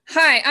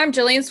Hi, I'm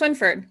Jillian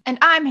Swinford, And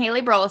I'm Haley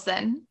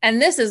Burleson,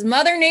 and this is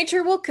Mother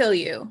Nature Will Kill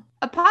You,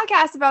 a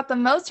podcast about the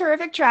most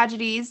horrific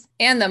tragedies.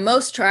 and the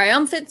most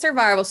triumphant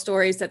survival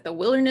stories that the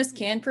wilderness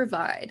can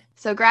provide.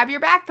 So grab your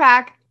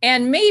backpack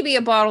And maybe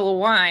a bottle of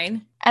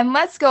wine. and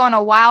let's go on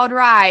a wild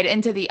ride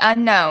into the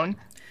unknown.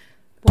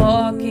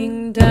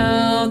 Walking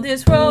down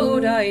this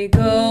road I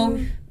go,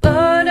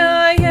 but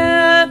I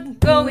am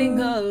going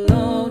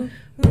alone,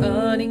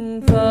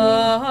 running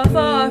far,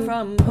 far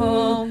from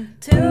home,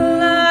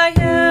 till I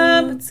am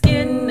but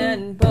skin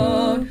and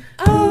bone.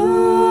 I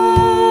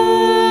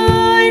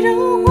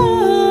don't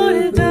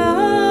wanna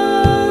die,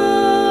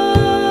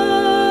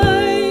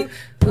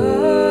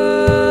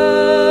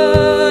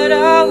 but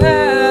I'll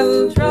have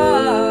to try.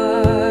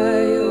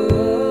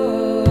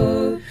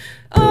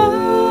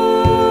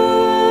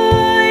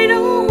 I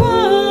don't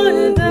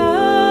wanna die,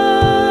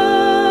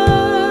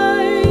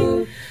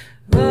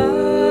 but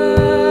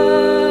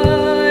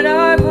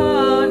I'm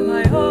on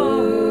my own.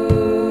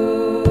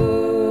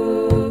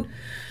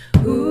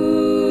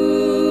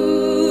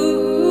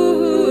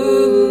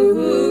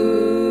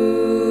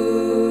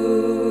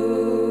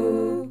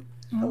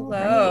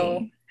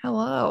 Hello.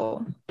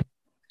 Hello.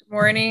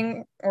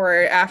 Morning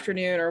or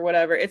afternoon or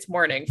whatever. It's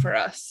morning for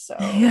us, so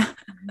Yeah.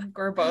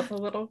 we're both a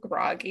little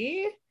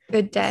groggy.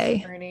 Good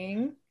day.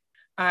 Morning.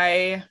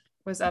 I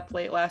was up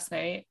late last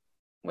night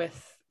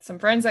with some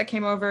friends that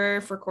came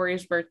over for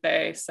Corey's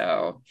birthday,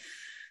 so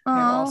I'm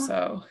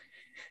also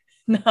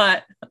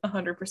not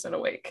 100%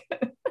 awake.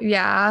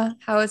 Yeah.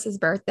 How was his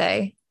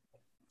birthday?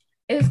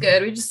 It was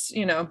good. We just,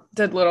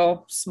 did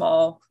little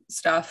small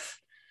stuff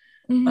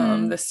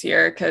this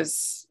year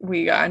because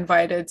we got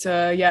invited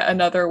to yet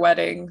another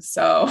wedding.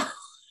 So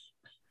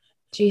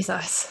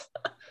Jesus.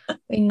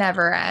 They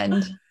never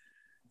end.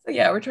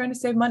 yeah, we're trying to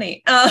save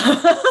money.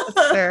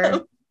 That's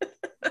fair.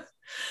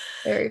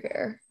 Very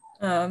fair.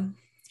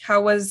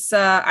 How was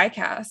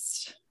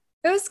ICAST?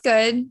 It was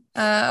good.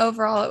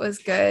 Overall, it was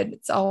good.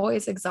 It's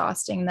always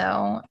exhausting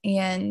though.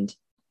 And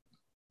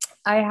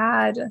I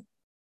had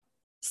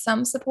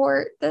some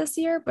support this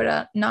year,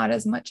 but not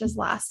as much as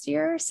last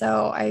year.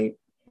 So I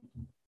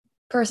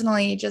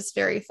personally just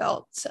very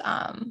felt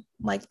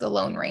like the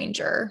Lone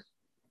Ranger,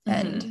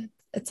 and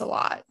it's a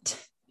lot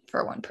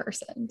for one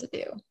person to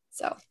do.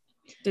 So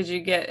did you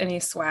get any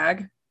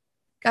swag?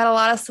 got a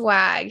lot of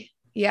swag.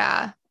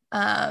 Yeah.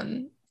 A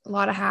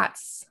lot of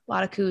hats, a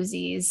lot of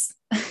koozies,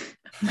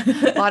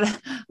 a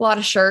lot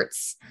of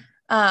shirts.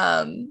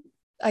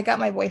 I got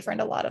my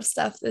boyfriend a lot of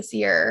stuff this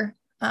year.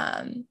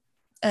 And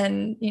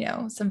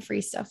some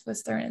free stuff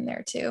was thrown in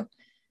there too.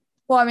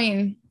 Well, I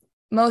mean,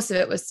 most of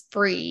it was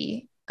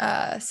free.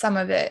 Some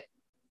of it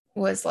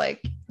was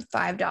like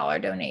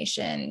 $5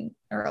 donation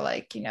or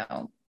like,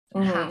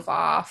 half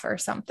off or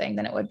something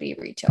than it would be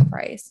retail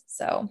price.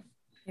 So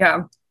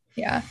yeah.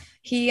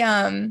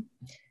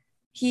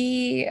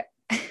 He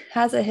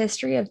has a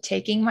history of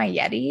taking my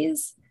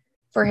Yetis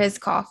for his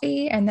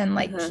coffee and then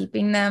like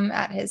keeping them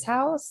at his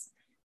house.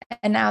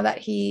 And now that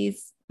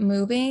he's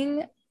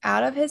moving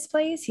out of his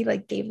place, he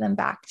like gave them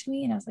back to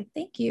me. And I was like,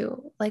 thank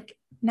you. Like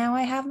now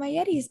I have my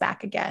Yetis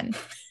back again.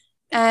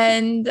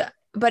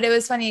 But it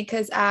was funny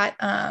because at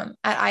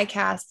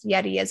ICAST,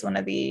 Yeti is one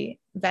of the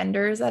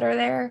vendors that are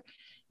there.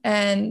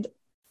 And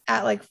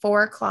at like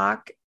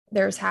 4:00,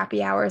 there's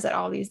happy hours at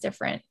all these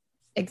different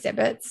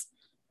exhibits.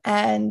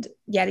 And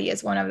Yeti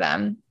is one of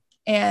them.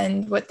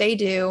 And what they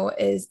do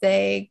is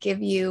they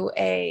give you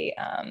I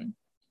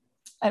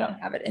don't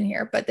have it in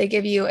here, but they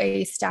give you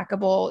a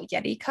stackable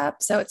Yeti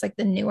cup. So it's like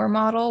the newer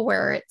model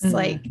where it's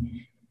like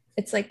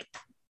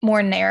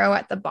more narrow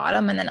at the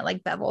bottom and then it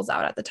like bevels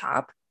out at the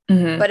top.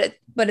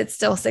 But it's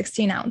still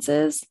 16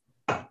 ounces.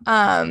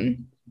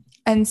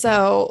 And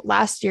so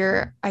last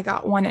year I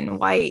got one in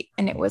white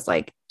and it was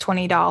like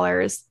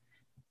 $20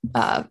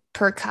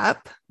 per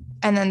cup.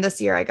 And then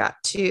this year I got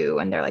two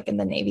and they're like in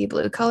the navy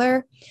blue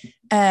color.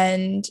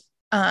 And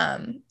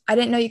I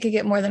didn't know you could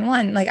get more than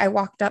one. Like I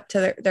walked up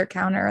to their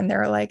counter and they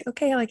were like,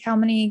 okay, like how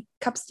many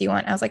cups do you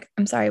want? I was like,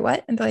 I'm sorry,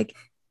 what? And they're like,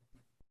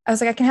 I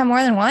was like, I can have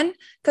more than one.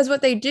 Cause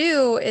what they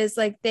do is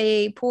like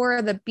they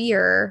pour the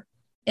beer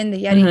in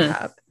the Yeti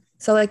cup.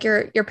 So like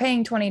you're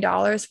paying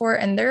 $20 for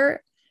it. And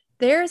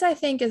theirs, I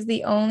think, is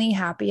the only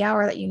happy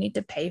hour that you need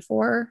to pay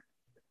for.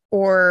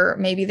 Or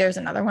maybe there's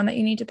another one that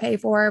you need to pay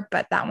for,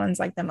 but that one's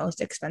like the most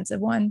expensive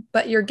one.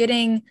 But you're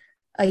getting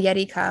a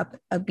Yeti cup,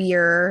 a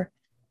beer,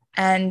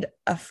 and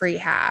a free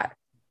hat.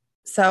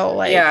 So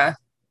like, yeah,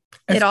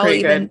 it all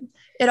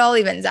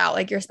evens out.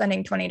 Like you're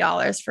spending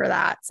 $20 for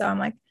that. So I'm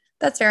like,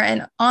 that's fair.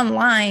 And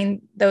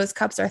online, those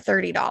cups are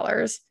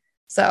 $30.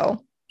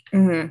 So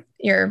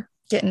you're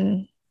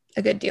getting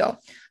a good deal.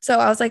 So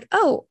I was like,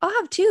 oh, I'll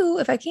have two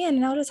if I can,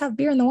 and I'll just have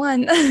beer in the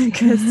one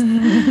because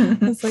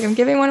it's like I'm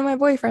giving one of my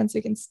boyfriends so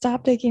he can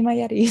stop taking my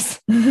Yetis.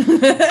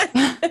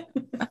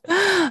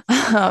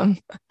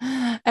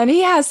 And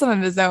he has some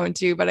of his own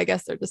too, but I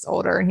guess they're just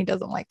older and he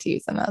doesn't like to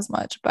use them as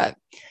much. But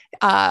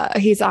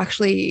we've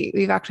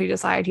actually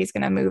decided he's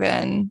going to move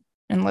in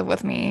and live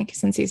with me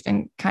since he's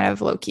been kind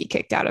of low key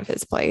kicked out of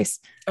his place.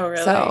 Oh,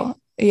 really? So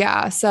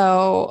Yeah.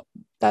 So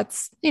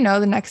that's,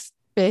 the next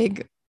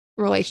big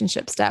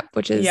relationship step,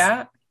 which is,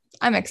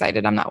 I'm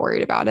excited. I'm not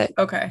worried about it.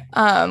 Okay.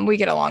 We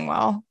get along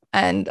well.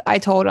 And I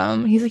told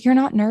him, he's like, you're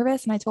not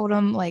nervous? And I told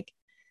him, like,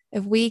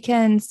 if we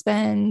can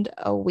spend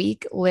a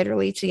week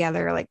literally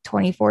together, like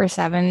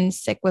 24/7,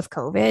 sick with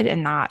COVID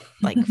and not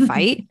like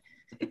fight,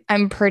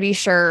 I'm pretty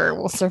sure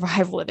we'll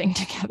survive living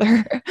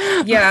together.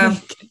 Yeah.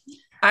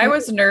 I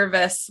was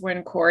nervous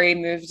when Corey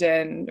moved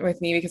in with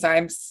me because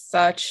I'm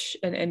such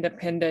an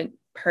independent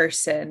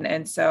person.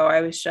 And so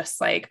I was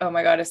just like, oh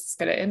my God, is this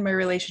going to end my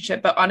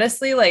relationship? But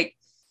honestly, like,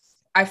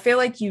 I feel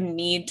like you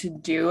need to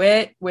do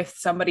it with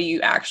somebody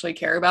you actually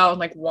care about and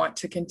like want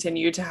to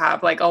continue to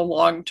have like a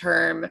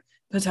long-term,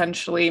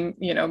 potentially,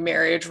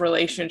 marriage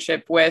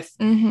relationship with,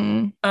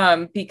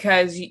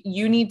 because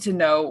you need to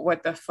know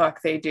what the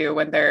fuck they do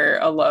when they're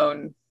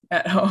alone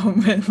at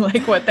home and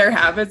like what their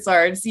habits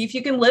are and see if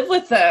you can live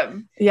with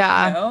them.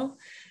 Yeah.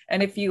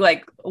 And if you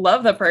like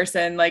love the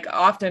person, like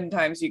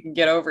oftentimes you can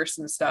get over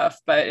some stuff,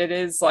 but it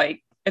is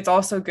like, it's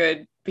also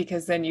good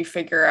because then you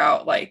figure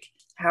out like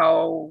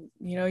how,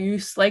 you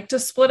like to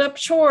split up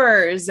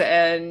chores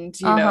and,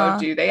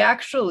 do they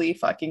actually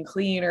fucking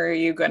clean or are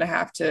you going to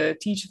have to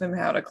teach them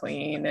how to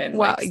clean? And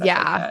well, like, yeah.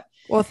 Like that.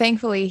 Well,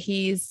 thankfully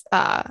he's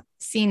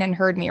seen and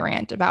heard me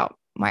rant about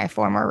my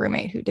former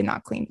roommate who did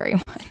not clean very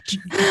much.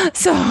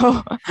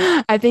 So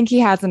I think he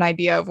has an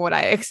idea of what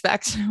I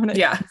expect when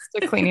it comes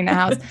to cleaning the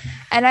house.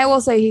 And I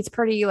will say he's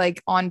pretty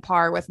like on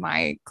par with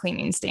my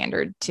cleaning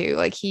standard too.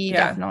 Like he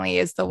definitely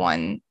is the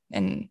one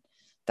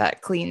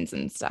that cleans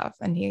and stuff.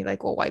 And he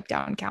like will wipe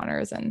down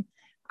counters. And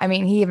I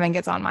mean, he even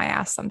gets on my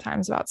ass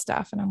sometimes about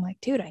stuff. And I'm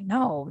like, dude, I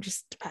know,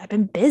 just I've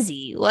been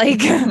busy. Like,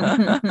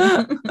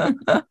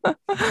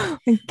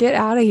 get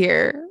out of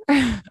here.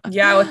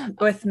 Yeah.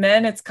 With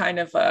men, it's kind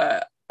of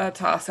a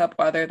toss up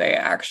whether they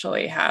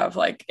actually have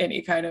like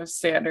any kind of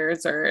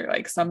standards or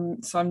like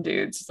some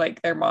dudes,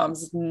 like their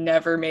moms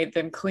never made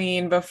them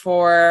clean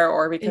before,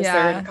 or because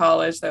they're in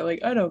college, they're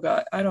like, I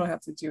don't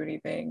have to do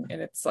anything. And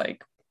it's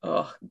like,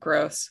 oh,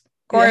 gross.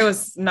 Corey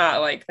was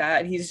not like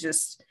that.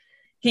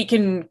 He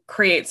can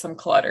create some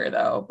clutter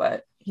though,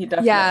 but he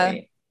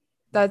definitely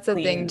that's the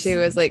thing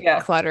too, is like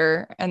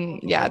clutter.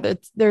 And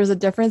there's a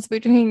difference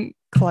between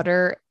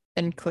clutter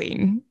and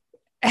clean.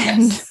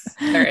 And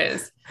there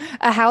is.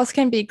 A house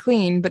can be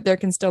clean, but there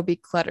can still be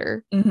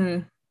clutter.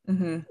 And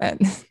so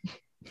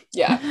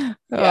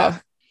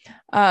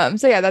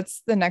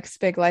that's the next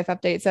big life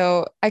update.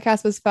 So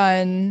ICAST was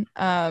fun.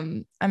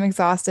 I'm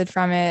exhausted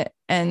from it,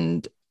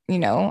 and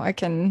I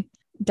can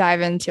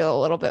dive into a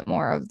little bit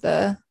more of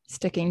the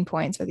sticking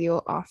points with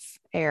you off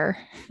air,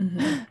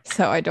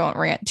 so I don't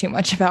rant too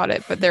much about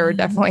it. But there were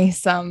definitely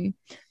some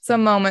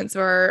moments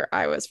where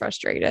I was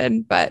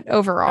frustrated, but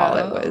overall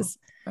it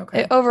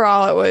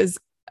was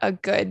a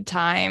good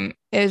time.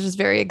 It was just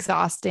very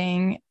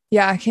exhausting.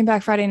 I came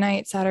back Friday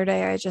night.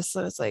 Saturday I just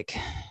was like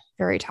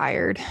very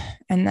tired,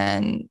 and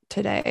then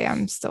today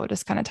I'm still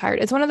just kind of tired.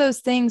 It's one of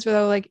those things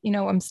where like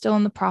I'm still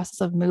in the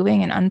process of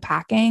moving and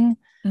unpacking.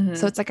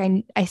 So it's like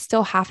I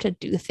still have to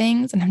do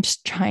things, and I'm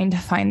just trying to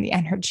find the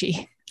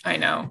energy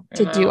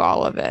to do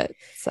all of it.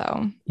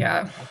 So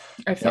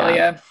I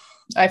feel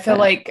I feel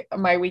like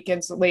my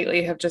weekends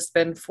lately have just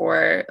been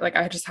for like,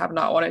 I just have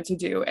not wanted to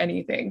do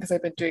anything because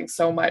I've been doing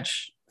so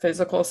much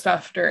physical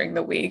stuff during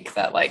the week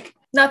that like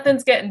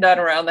nothing's getting done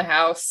around the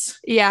house.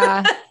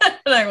 I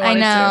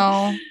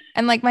know.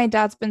 And like my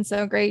dad's been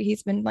so great.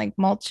 He's been like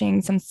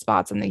mulching some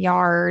spots in the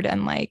yard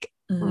and like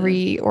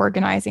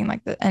reorganizing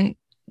and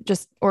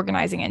just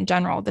organizing in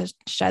general the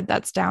shed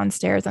that's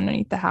downstairs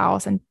underneath the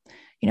house, and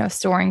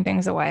storing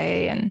things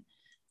away. And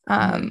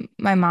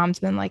my mom's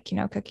been like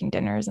cooking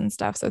dinners and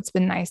stuff, so it's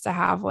been nice to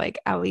have like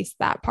at least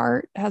that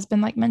part has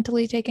been like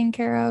mentally taken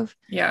care of,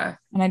 and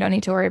I don't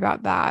need to worry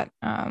about that.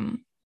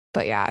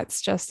 But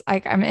it's just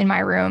like I'm in my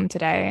room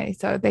today,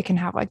 so they can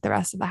have like the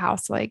rest of the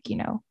house like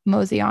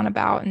mosey on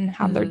about and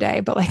have their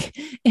day. But like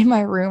in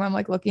my room, I'm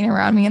like looking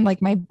around me, and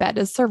like my bed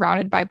is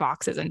surrounded by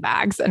boxes and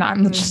bags, and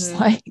I'm just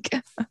like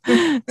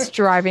it's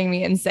driving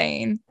me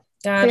insane.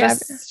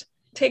 Just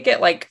take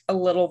it like a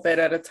little bit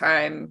at a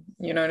time,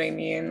 you know what I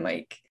mean?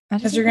 Like,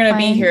 because you're gonna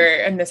be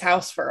here in this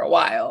house for a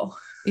while.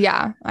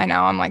 I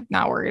know. I'm like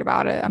not worried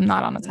about it. I'm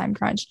not on a time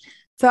crunch.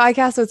 So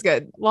ICAST was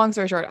good. Long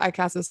story short,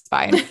 ICAST was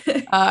fine.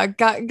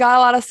 Got a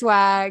lot of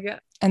swag.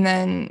 And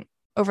then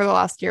over the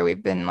last year,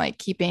 we've been like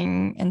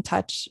keeping in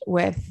touch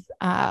with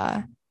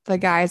the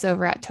guys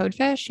over at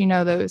Toadfish,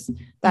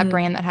 that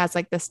brand that has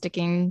like the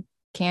sticking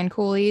can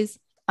coolies.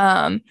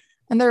 And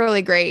they're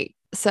really great.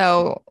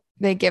 So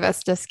they give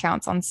us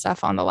discounts on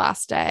stuff on the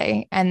last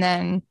day. And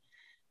then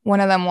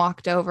one of them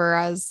walked over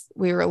as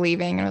we were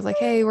leaving and was like,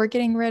 hey, we're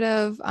getting rid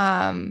of,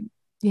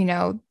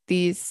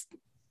 these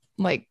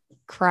like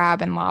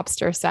crab and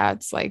lobster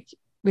sets. Like,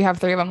 we have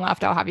 3 of them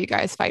left. I'll have you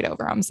guys fight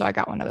over them. So I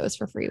got one of those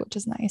for free, which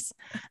is nice.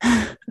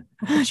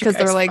 Because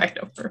they're like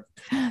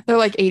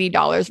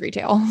 $80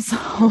 retail. So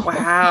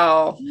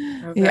wow.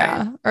 Okay.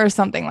 Yeah, or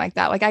something like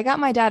that. Like I got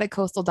my dad a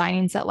coastal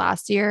dining set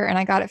last year and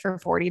I got it for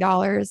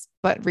 $40,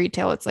 but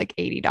retail it's like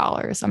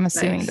 $80. I'm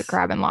assuming the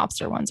crab and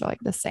lobster ones are like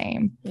the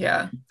same.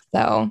 Yeah.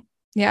 So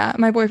yeah,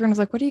 my boyfriend was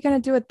like, what are you gonna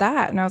do with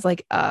that? And I was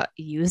like,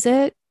 use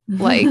it.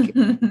 Like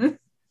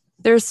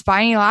there's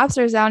spiny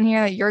lobsters down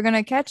here that you're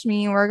gonna catch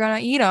me and we're gonna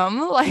eat them.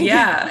 Like,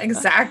 yeah,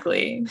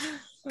 exactly.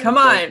 Come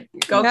on,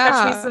 go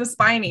catch me some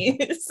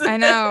spinies. I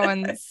know.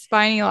 And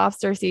spiny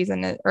lobster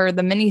season or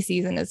the mini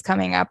season is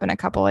coming up in a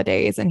couple of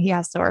days and he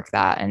has to work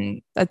that.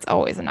 And that's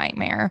always a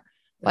nightmare.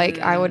 Like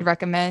I would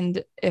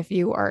recommend if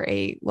you are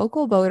a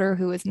local boater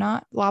who is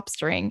not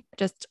lobstering,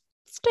 just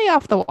stay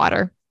off the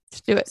water.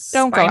 Just do it.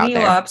 Don't go out there.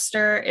 Spiny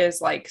lobster is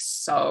like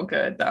so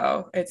good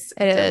though. It's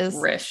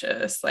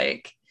delicious.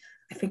 Like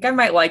I think I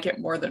might like it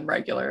more than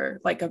regular,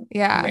 like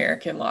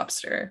American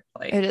lobster.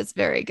 Like it is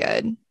very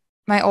good.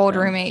 My old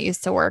roommate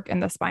used to work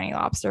in the spiny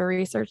lobster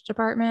research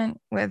department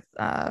with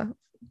the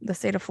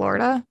state of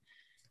Florida.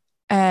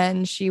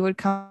 And she would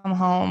come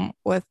home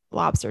with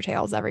lobster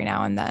tails every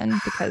now and then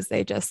because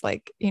they just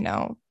like,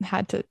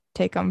 had to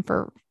take them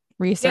for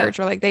research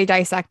or like they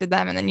dissected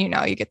them and then,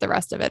 you get the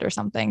rest of it or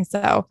something.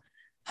 So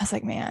I was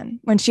like, man,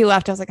 when she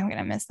left, I was like, I'm going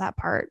to miss that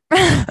part.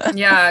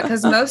 Yeah.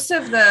 Cause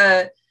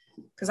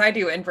because I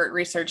do invert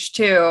research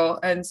too.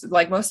 And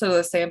like most of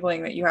the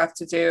sampling that you have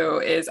to do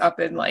is up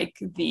in like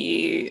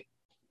the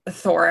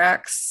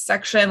thorax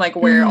section, like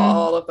where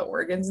all of the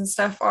organs and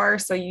stuff are.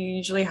 So you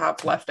usually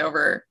have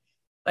leftover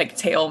like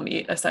tail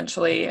meat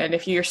essentially. And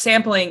if you're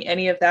sampling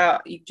any of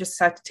that, you just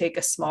have to take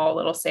a small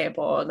little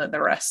sample and then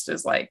the rest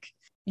is like,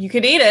 you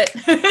could eat it.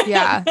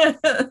 Yeah.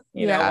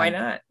 you know, why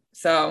not?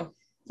 So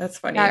that's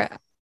funny.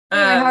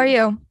 How are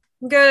you?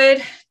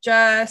 Good.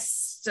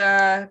 Just,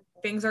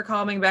 things are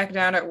calming back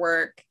down at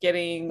work,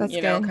 getting,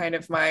 good. kind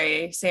of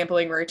my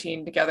sampling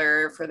routine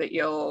together for the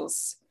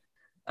eels.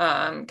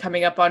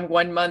 Coming up on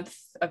 1 month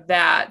of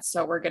that.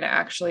 So we're going to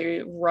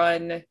actually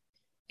run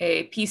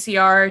a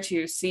PCR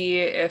to see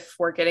if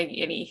we're getting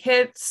any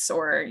hits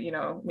or,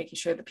 making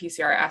sure the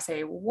PCR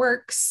assay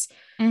works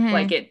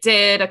like it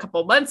did a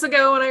couple months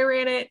ago when I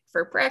ran it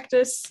for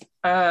practice.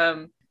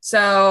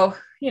 So,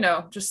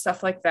 just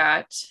stuff like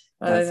that.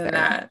 Other than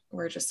that,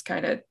 we're just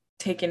kind of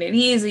taking it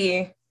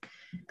easy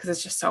because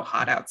it's just so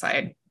hot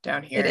outside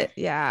down here.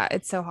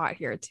 It's so hot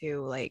here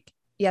too. Like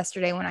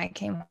yesterday when I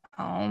came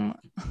home,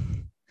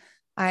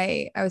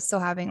 I was still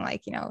having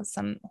like,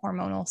 some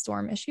hormonal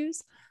storm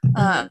issues.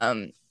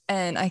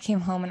 And I came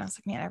home and I was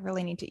like, man, I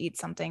really need to eat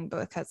something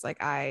because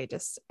like, I'm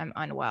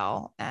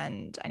unwell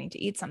and I need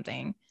to eat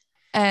something.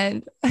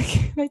 And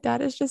like, my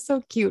dad is just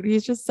so cute.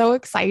 He's just so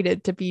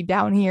excited to be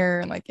down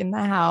here and like in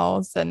the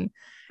house and,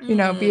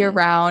 be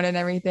around and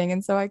everything.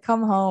 And so I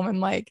come home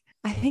and like,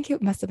 I think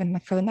it must've been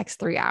like for the next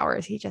 3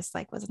 hours, he just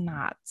like was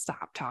not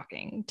stop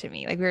talking to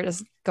me. Like we were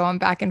just going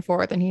back and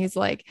forth and he's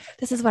like,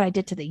 this is what I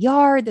did to the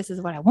yard. This is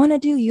what I want to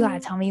do. You got to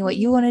tell me what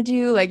you want to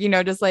do. Like,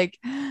 just like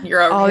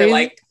you're over here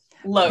like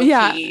low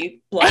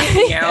key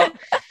blacking out.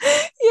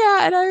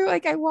 Yeah. And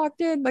I walked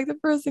in, like the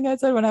first thing I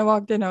said when I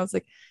walked in, I was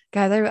like,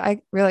 guys,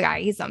 I really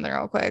gotta eat something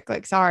real quick.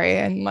 Like, sorry.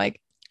 And like,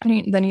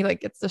 then he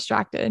like gets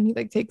distracted and he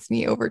like takes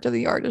me over to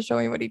the yard to show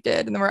me what he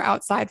did. And then we're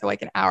outside for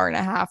like an hour and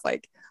a half,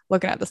 like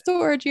looking at the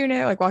storage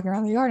unit, like walking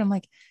around the yard. I'm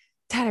like,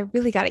 Dad, I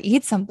really got to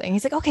eat something.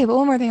 He's like, okay, but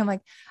one more thing. I'm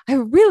like, I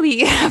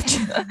really have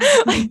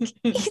to like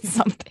eat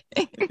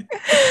something.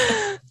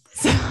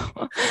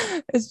 So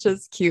it's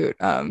just cute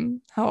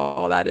how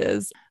all that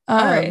is. All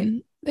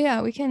right. But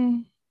yeah, we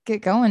can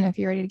get going if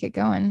you're ready to get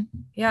going.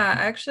 Yeah,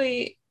 I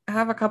actually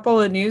have a couple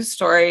of news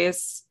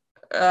stories.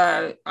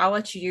 I'll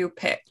let you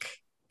pick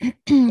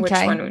which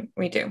one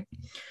we do.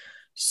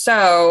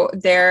 So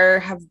there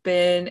have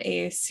been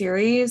a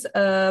series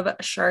of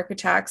shark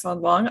attacks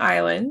on Long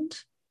Island.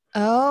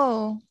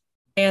 Oh.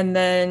 And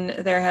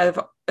then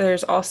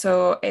there's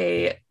also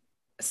a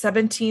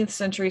 17th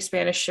century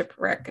Spanish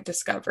shipwreck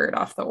discovered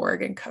off the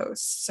Oregon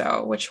coast.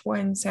 So which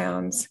one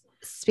sounds?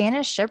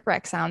 Spanish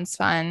shipwreck sounds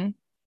fun.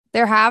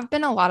 There have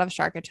been a lot of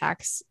shark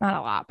attacks, not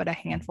a lot, but a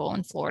handful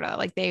in Florida.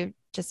 Like they've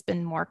just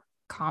been more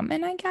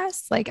common, I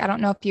guess. Like, I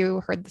don't know if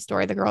you heard the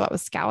story, the girl that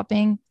was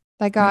scalloping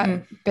that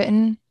got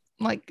bitten.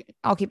 Like,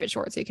 I'll keep it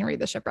short so you can read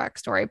the shipwreck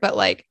story. But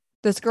like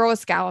this girl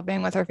was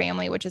scalloping with her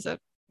family, which is a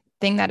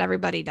thing that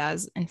everybody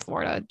does in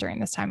Florida during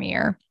this time of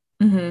year.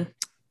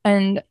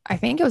 And I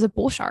think it was a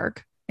bull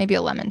shark, maybe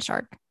a lemon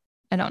shark.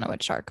 I don't know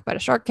which shark, but a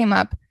shark came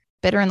up,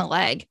 bit her in the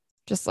leg,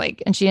 just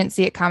like, and she didn't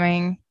see it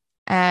coming.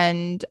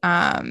 And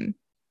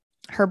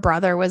her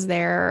brother was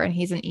there and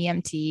he's an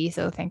EMT.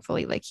 So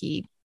thankfully, like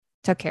he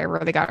took care of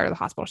her. They got her to the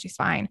hospital. She's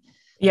fine.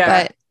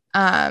 Yeah. But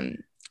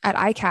at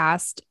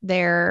ICAST,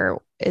 there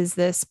is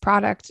this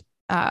product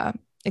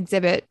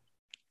exhibit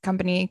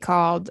company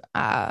called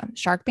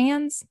Shark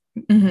Bands.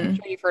 I'm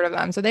sure you've heard of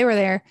them. So they were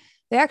there.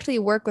 They actually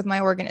work with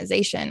my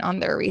organization on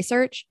their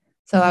research.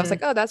 So I was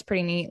like, oh, that's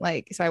pretty neat.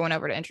 Like, so I went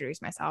over to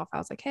introduce myself. I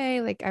was like,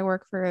 hey, like I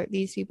work for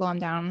these people. I'm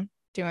down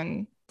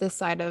doing this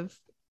side of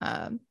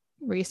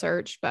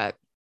research, but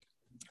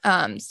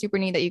super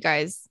neat that you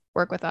guys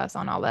work with us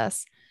on all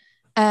this.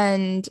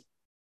 And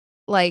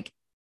like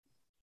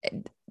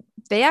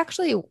they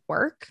actually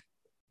work.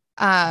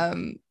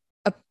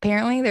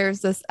 Apparently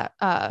there's this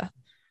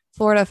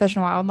Florida Fish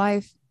and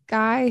Wildlife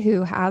guy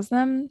who has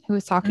them, who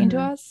was talking to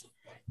us,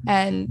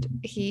 and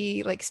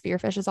he like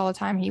spearfishes all the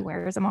time. He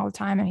wears them all the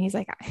time, and he's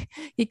like,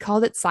 he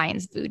called it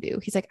science voodoo.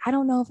 He's like, I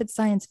don't know if it's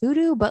science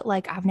voodoo, but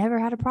like I've never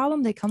had a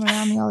problem. They come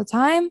around me all the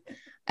time,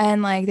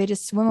 and like they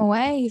just swim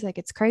away. He's like,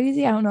 it's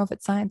crazy. I don't know if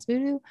it's science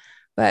voodoo,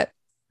 but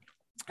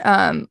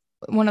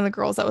one of the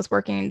girls that was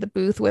working the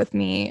booth with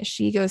me,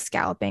 she goes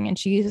scalloping, and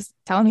she's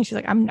telling me, she's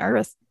like, I'm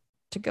nervous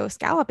to go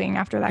scalloping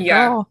after that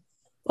girl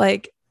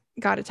like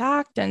got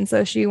attacked. And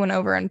so she went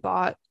over and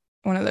bought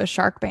one of those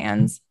shark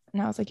bands,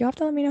 and I was like, you have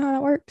to let me know how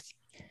that works,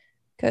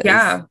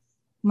 because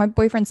my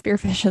boyfriend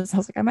spearfishes. I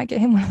was like, I might get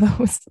him one of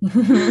those.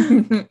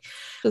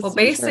 Well,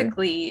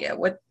 basically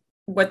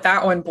what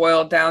that one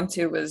boiled down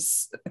to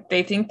was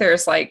they think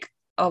there's like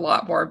a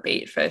lot more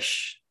bait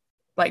fish,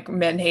 like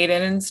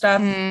menhaden and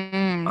stuff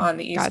on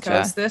the East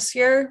Coast this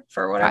year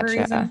for whatever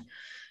reason.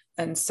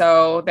 And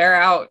so they're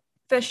out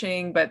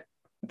fishing, but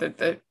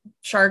the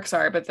sharks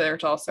are, but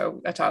there's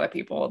also a ton of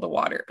people in the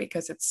water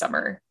because it's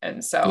summer.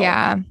 And so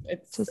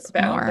it's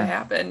bound to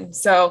happen.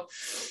 So,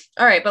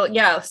 all right. But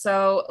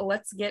so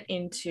let's get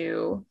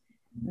into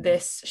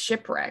this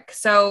shipwreck.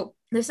 So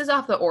this is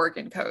off the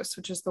Oregon coast,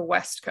 which is the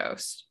West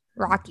Coast.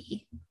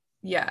 Rocky.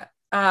 Yeah.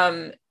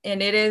 And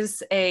it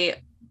is a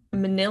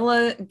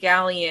Manila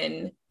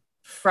galleon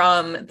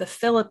from the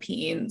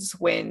Philippines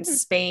when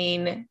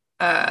Spain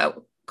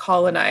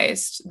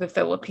colonized the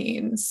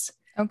Philippines.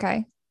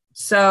 Okay.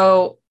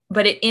 So,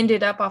 but it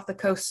ended up off the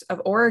coast of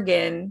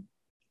Oregon.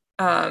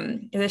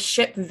 The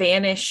ship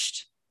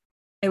vanished.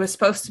 It was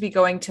supposed to be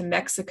going to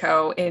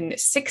Mexico in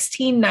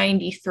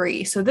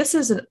 1693. So this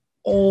is an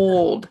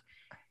old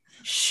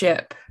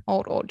ship.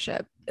 Old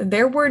ship.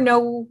 There were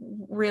no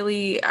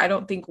really, I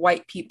don't think,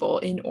 white people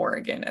in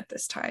Oregon at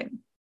this time.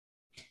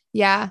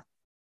 Yeah.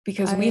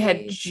 Because we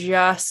had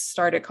just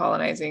started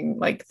colonizing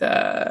like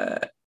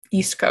the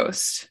East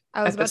Coast.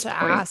 I was about to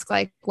ask,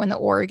 like, when the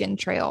Oregon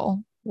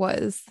Trail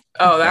was.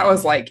 Oh, that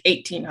was like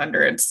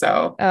 1800.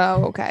 So.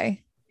 Oh,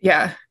 okay.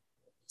 Yeah.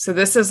 So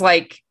this is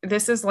like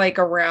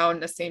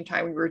around the same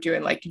time we were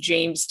doing like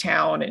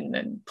Jamestown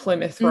and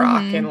Plymouth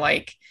Rock and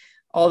like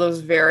all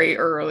those very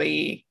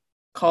early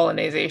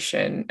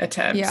colonization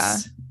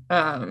attempts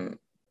on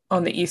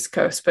the East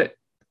Coast. But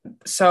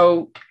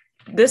so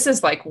this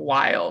is like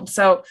wild.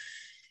 So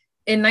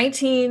in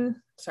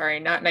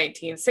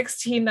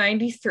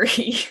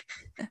 1693.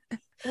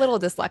 A little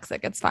dyslexic.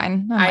 It's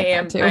fine. I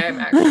am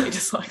actually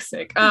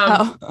dyslexic.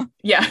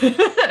 Yeah.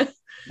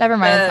 Never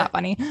mind. It's not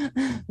funny.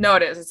 No,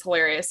 it is. It's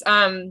hilarious.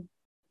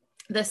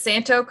 The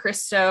Santo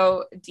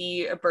Cristo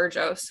de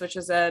Burgos, which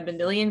is a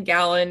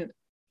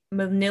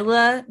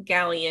Manila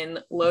galleon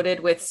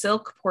loaded with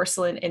silk,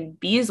 porcelain, and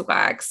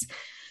beeswax,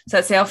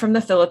 set sail from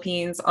the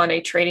Philippines on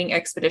a trading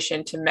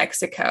expedition to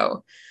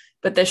Mexico.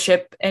 But the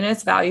ship and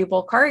its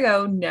valuable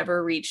cargo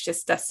never reached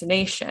its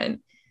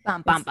destination.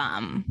 Bum, bum,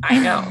 bum. I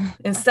know.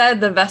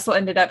 Instead, the vessel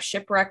ended up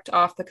shipwrecked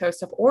off the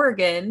coast of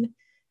Oregon,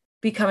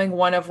 becoming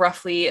one of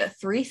roughly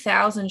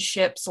 3,000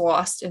 ships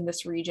lost in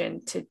this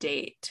region to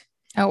date.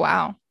 Oh,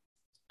 wow.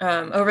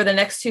 Over the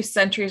next 2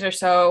 centuries or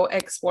so,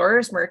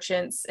 explorers,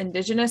 merchants,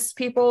 indigenous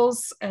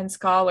peoples, and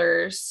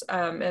scholars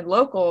and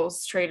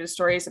locals traded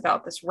stories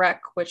about this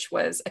wreck, which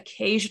was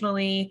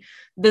occasionally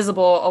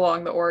visible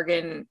along the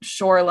Oregon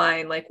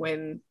shoreline, like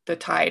when the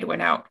tide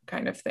went out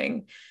kind of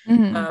thing.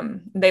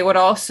 They would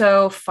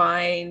also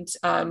find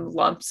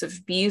lumps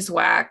of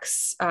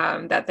beeswax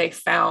that they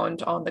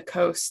found on the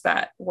coast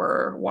that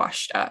were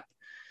washed up.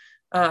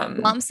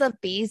 Lumps of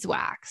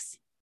beeswax.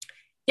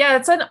 Yeah,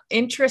 it's an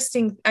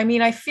interesting, I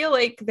mean, I feel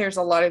like there's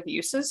a lot of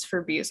uses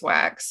for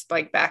beeswax,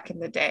 like back in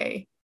the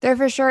day. There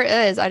for sure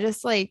is. I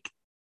just like,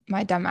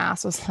 my dumb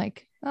ass was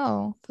like,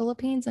 oh,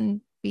 Philippines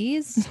and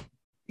bees?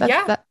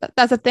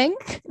 That's a thing?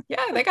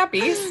 Yeah, they got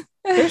bees.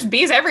 There's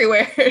bees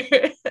everywhere.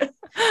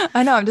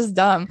 I know, I'm just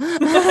dumb.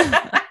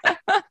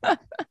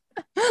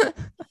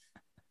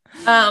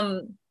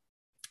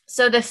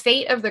 So the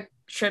fate of the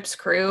ship's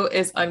crew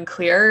is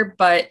unclear,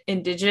 but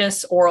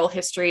indigenous oral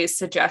histories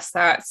suggest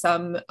that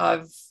some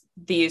of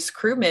these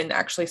crewmen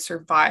actually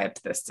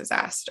survived this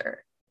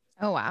disaster.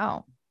 Oh,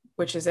 wow.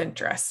 Which is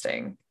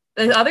interesting.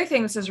 The other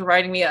thing this is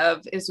reminding me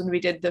of is when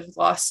we did the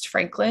Lost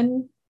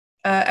Franklin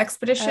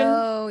expedition.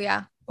 Oh,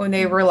 yeah. When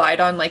they relied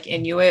on like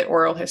Inuit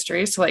oral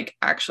histories to like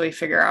actually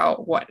figure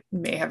out what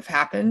may have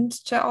happened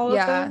to all of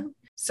them.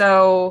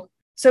 So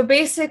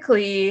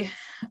basically,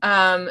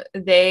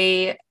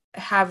 they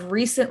have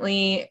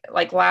recently,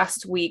 like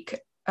last week,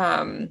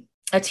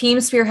 a team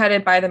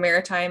spearheaded by the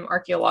Maritime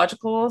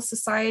Archaeological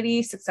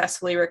Society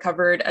successfully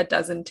recovered a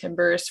dozen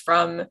timbers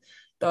from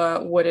the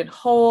wooden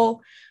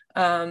hull.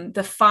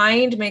 The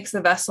find makes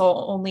the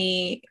vessel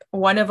only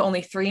one of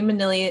only 3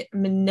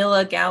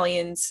 Manila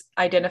galleons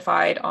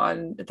identified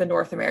on the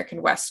North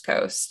American West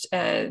Coast,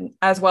 and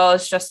as well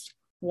as just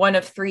one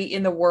of 3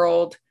 in the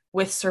world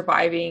with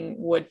surviving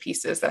wood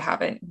pieces that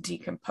haven't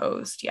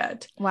decomposed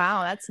yet.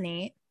 Wow, that's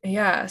neat.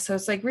 Yeah, so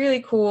it's like really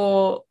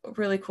cool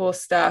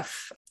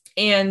stuff.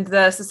 And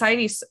the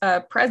society's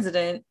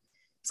president,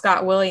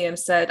 Scott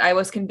Williams, said, "I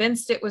was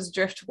convinced it was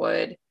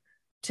driftwood.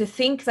 To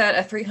think that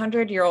a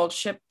 300-year-old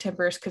ship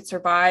timbers could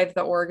survive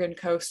the Oregon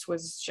coast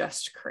was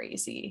just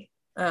crazy."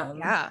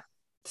 Yeah.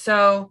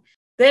 So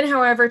then,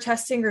 however,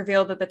 testing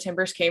revealed that the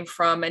timbers came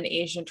from an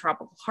Asian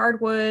tropical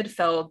hardwood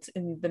felled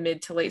in the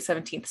mid to late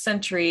 17th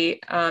century.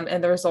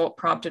 And the result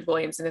prompted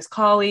Williams and his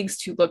colleagues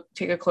to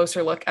take a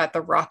closer look at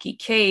the rocky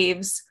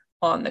caves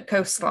on the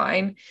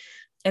coastline.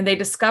 And they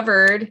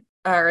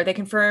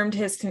confirmed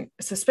his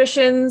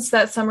suspicions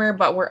that summer,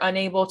 but were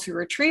unable to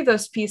retrieve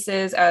those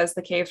pieces as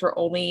the caves were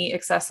only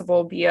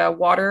accessible via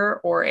water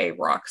or a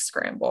rock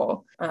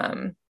scramble.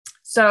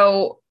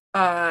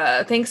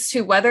 Thanks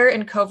to weather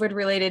and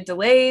COVID-related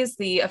delays,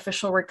 the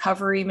official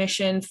recovery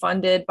mission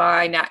funded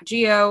by Nat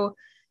Geo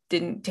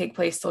didn't take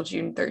place till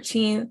June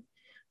 13th.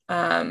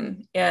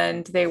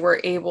 And they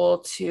were able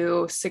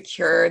to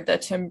secure the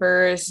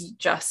timbers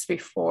just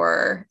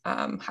before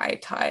high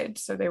tide.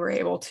 So they were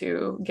able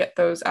to get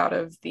those out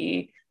of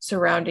the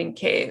surrounding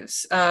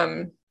caves.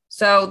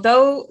 So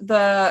though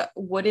the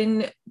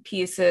wooden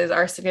pieces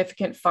are a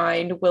significant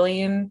find,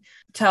 William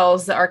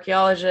tells the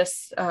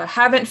archaeologists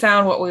haven't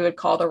found what we would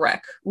call the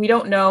wreck. We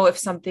don't know if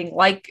something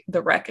like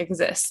the wreck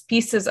exists.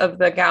 Pieces of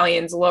the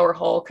galleon's lower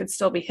hull could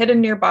still be hidden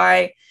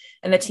nearby,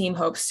 and the team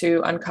hopes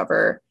to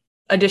uncover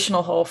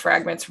additional hull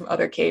fragments from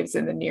other caves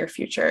in the near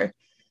future.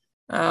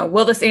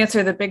 Will this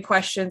answer the big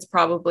questions?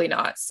 Probably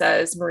not,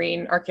 says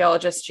marine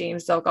archaeologist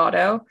James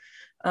Delgado,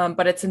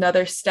 but it's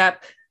another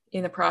step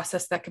in the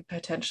process that could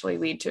potentially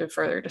lead to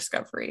further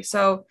discovery.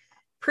 So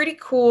pretty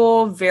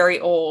cool,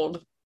 very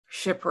old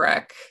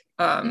shipwreck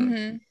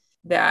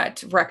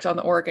that wrecked on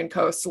the Oregon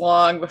coast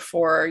long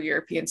before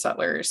European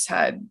settlers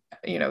had,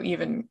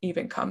 even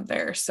come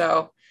there.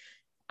 So,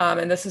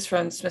 and this is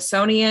from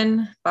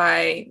Smithsonian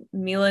by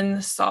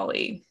Milan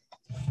Solly.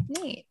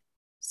 Neat.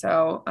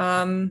 So,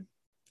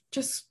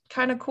 just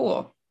kind of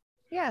cool.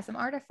 Yeah, some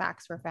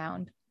artifacts were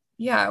found.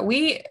 Yeah,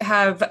 we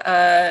have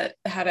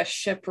had a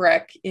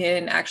shipwreck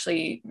in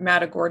actually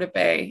Matagorda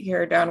Bay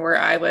here down where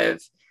I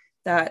live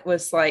that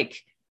was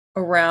like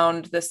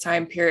around this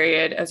time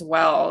period as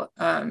well.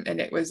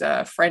 And it was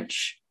a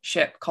French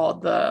ship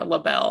called the La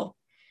Belle.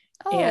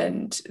 Oh,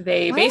 and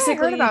they why basically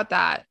have I heard about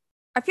that.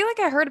 I feel like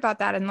I heard about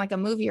that in like a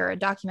movie or a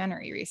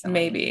documentary recently.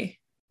 Maybe.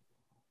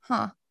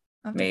 Huh.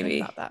 I'll have to Maybe.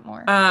 think about that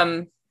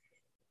more.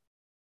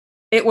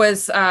 It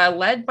was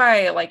led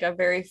by like a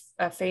very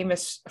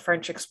famous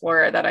French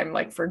explorer that I'm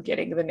like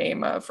forgetting the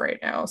name of right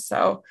now.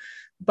 So,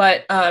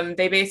 but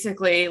they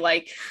basically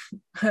like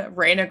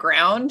ran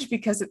aground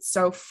because it's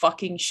so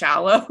fucking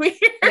shallow here.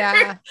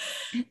 Yeah.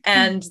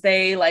 And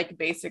they like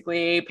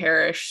basically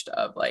perished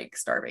of like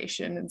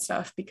starvation and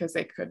stuff because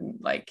they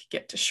couldn't like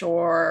get to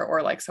shore,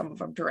 or like some of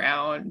them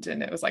drowned,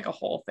 and it was like a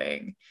whole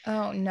thing.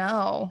 Oh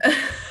no.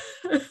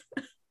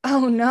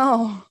 Oh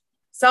no.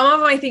 Some of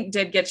them I think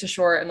did get to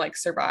shore and like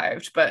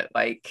survived, but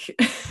like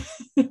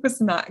it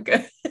was not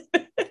good.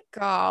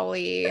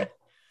 Golly.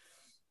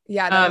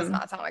 Yeah, that does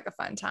not sound like a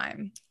fun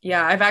time.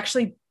 Yeah, I've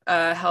actually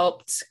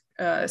helped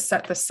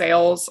set the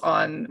sails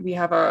on. We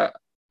have a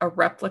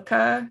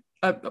replica,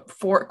 a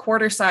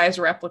quarter size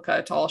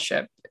replica tall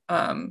ship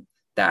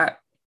that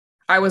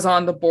I was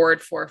on the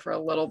board for a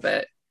little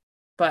bit.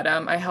 But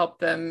I helped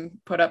them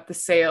put up the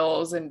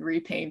sails and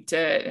repaint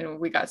it, and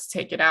we got to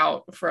take it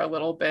out for a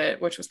little bit,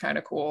 which was kind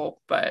of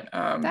cool. But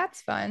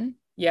that's fun.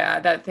 Yeah,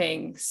 that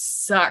thing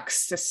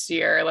sucks to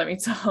steer, let me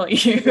tell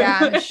you. Yeah,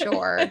 I'm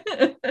sure.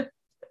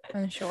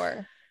 I'm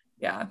sure.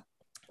 Yeah.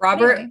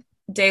 Robert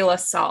de La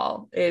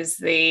Salle is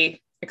the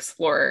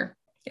explorer.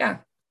 Yeah.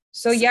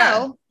 So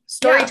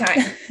story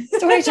time.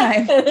 Story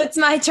time. It's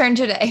my turn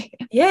today.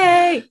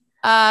 Yay.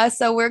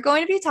 So we're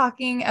going to be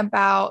talking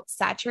about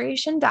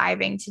saturation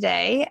diving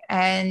today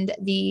and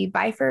the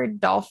Byford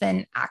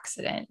dolphin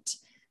accident.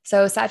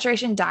 So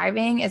saturation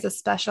diving is a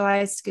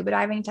specialized scuba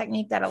diving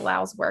technique that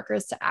allows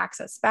workers to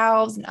access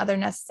valves and other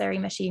necessary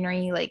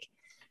machinery like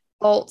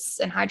bolts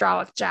and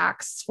hydraulic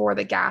jacks for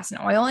the gas and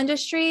oil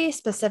industry,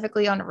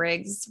 specifically on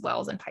rigs,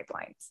 wells, and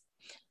pipelines.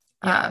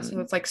 Yeah, so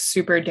it's like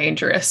super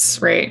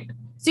dangerous, right?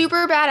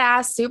 Super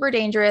badass, super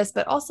dangerous,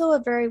 but also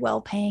a very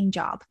well-paying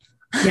job.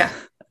 Yeah.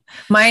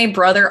 My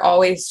brother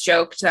always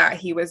joked that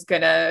he was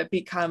going to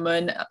become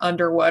an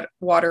underwater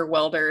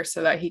welder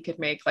so that he could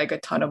make like a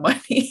ton of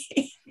money.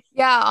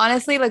 Yeah,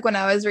 honestly, like when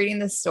I was reading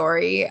this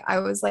story, I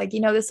was like,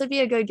 this would be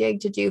a good gig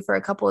to do for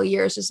a couple of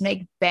years, just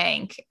make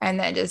bank and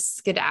then just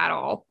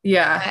skedaddle.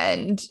 Yeah.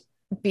 And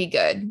be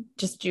good.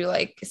 Just do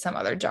like some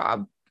other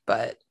job.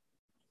 But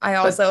I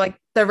also like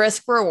the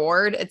risk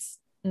reward, it's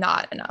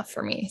not enough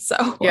for me.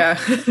 So yeah.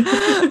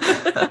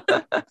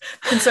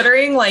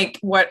 Considering like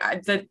what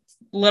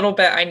little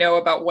bit I know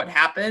about what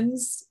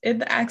happens in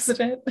the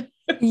accident.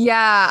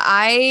 Yeah,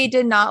 I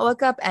did not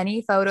look up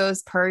any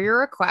photos per your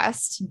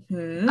request.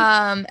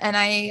 Mhm. And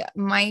I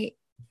might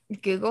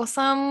Google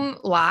some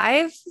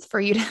live for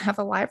you to have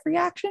a live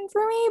reaction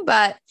for me,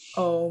 but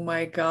Oh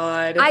my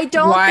God. I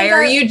don't Why think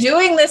are you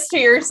doing this to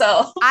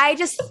yourself? I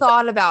just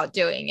thought about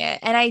doing it,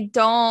 and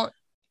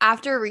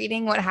after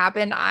reading what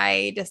happened,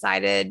 I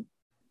decided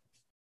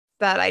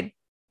that I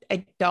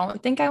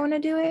don't think I want to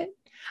do it.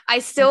 I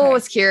still Okay.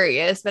 was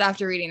curious, but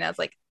after reading that, I was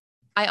like,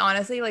 I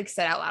honestly like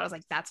said out loud, I was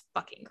like, that's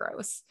fucking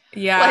gross.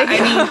 Yeah, Like,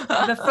 I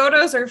mean, the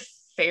photos are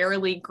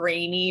fairly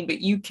grainy,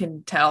 but you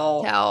can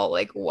tell.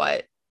 like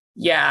what.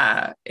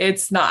 Yeah,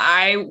 it's not.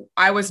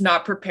 I was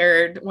not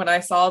prepared when I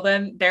saw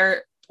them.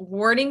 They're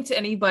warning to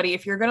anybody,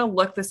 if you're going to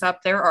look this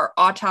up, there are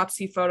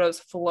autopsy photos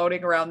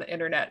floating around the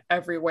internet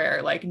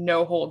everywhere, like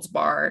no holds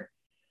bar.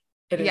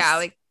 It is,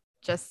 like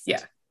just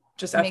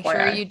just make sure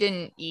FYI. you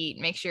didn't eat,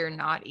 make sure you're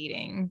not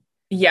eating.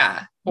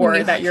 Yeah, When or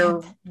you that look you're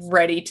at this.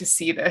 ready to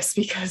see this,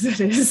 because it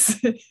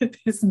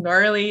is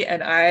gnarly,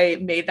 and I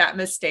made that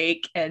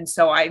mistake, and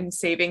so I'm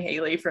saving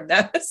Haley from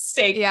that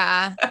mistake.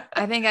 Yeah,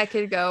 I think I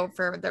could go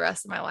for the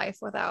rest of my life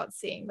without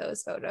seeing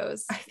those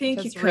photos. I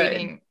think you because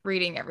could.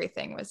 reading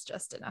everything was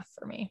just enough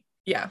for me.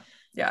 Yeah,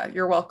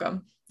 you're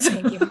welcome.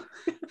 Thank you.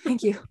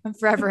 Thank you. I'm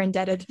forever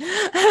indebted.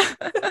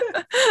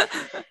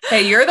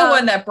 Hey, you're the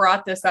one that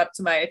brought this up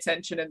to my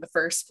attention in the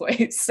first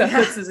place, so Yeah,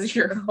 this is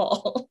your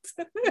fault.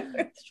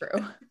 it's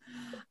true.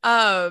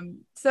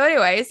 So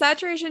anyway,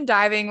 saturation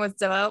diving was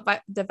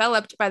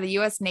developed by the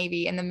US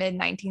Navy in the mid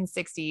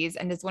 1960s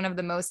and is one of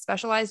the most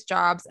specialized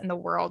jobs in the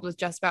world, with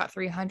just about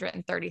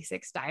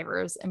 336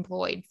 divers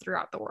employed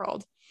throughout the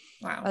world.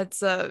 Wow.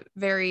 That's a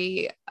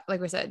very,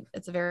 like we said,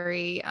 it's a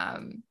very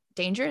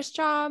dangerous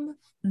job.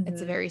 Mm-hmm.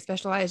 It's a very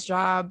specialized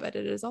job, but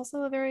it is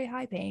also a very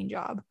high paying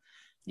job.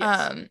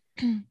 Yes.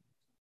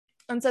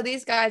 And so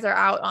these guys are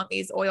out on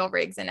these oil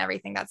rigs and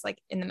everything that's like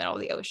in the middle of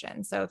the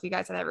ocean. So if you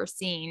guys have ever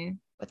seen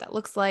what that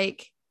looks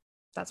like,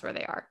 that's where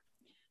they are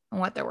and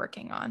what they're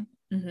working on.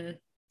 Mm-hmm.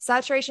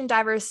 Saturation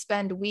divers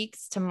spend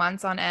weeks to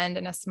months on end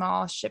in a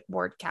small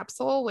shipboard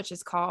capsule, which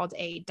is called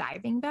a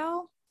diving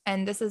bell.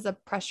 And this is a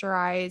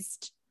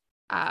pressurized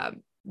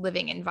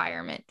living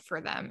environment for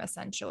them,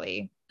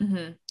 essentially.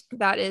 Mm-hmm.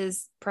 That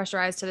is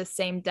pressurized to the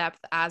same depth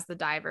as the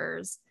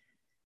divers.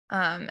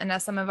 And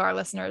as some of our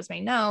listeners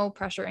may know,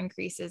 pressure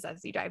increases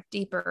as you dive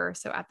deeper.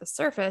 So at the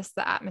surface,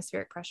 the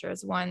atmospheric pressure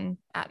is 1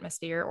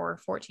 atmosphere or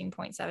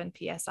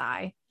 14.7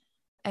 psi.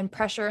 And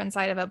pressure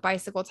inside of a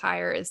bicycle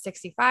tire is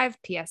 65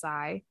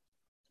 psi.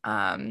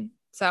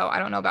 So I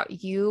don't know about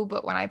you,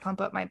 but when I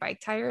pump up my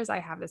bike tires, I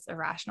have this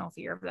irrational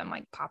fear of them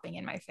like popping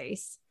in my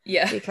face.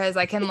 Yeah. Because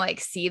I can like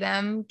see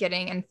them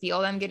getting and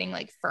feel them getting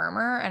like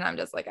firmer. And I'm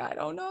just like, I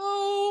don't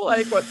know,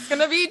 like what's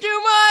going to be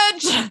too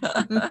much.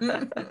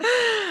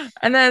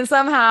 And then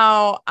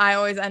somehow I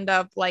always end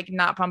up like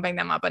not pumping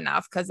them up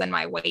enough, because then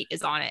my weight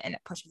is on it and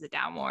it pushes it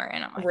down more.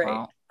 And I'm like,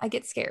 well, I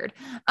get scared.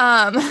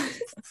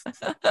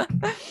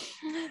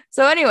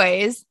 So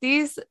anyways,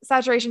 these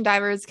saturation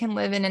divers can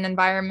live in an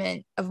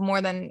environment of more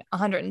than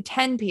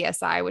 110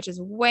 psi, which is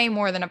way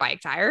more than a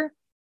bike tire.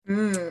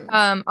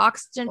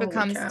 Oxygen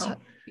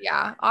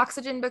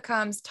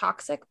becomes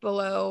toxic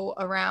below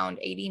around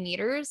 80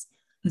 meters.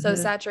 So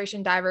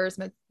saturation divers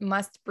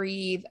must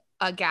breathe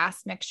a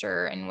gas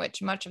mixture in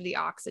which much of the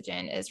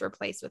oxygen is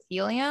replaced with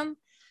helium.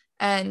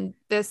 And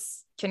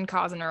this can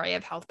cause an array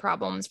of health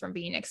problems from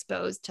being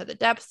exposed to the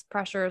depth,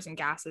 pressures, and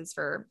gases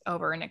for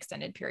over an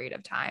extended period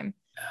of time.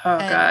 Oh,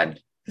 God.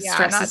 It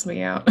stresses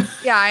me out.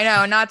 Yeah, I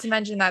know. Not to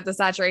mention that the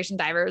saturation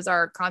divers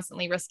are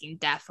constantly risking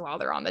death while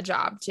they're on the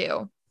job,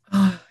 too.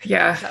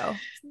 Yeah. So,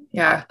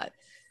 yeah.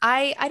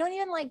 I don't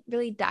even like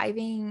really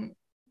diving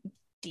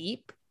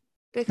deep,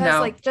 because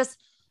like just,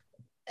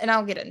 and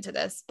I'll get into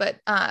this, but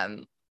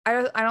I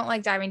don't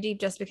like diving deep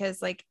just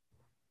because like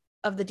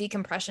of the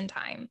decompression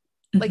time.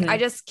 Like I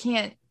just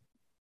can't.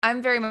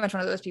 I'm very much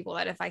one of those people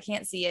that if I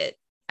can't see it,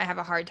 I have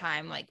a hard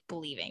time like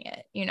believing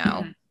it, you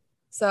know?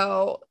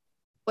 So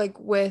like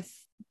with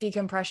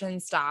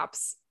decompression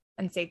stops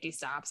and safety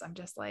stops, I'm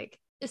just like,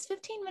 is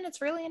 15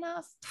 minutes really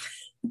enough?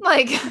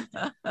 Like,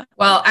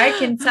 well, I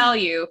can tell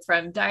you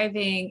from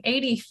diving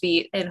 80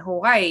 feet in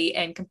Hawaii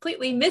and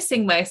completely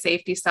missing my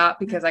safety stop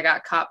because I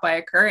got caught by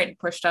a current and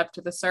pushed up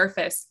to the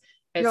surface.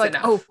 It's you're like,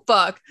 enough. Oh,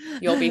 fuck.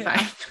 You'll be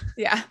fine.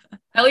 Yeah.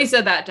 At least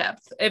at that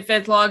depth. If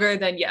it's longer,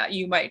 then yeah,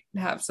 you might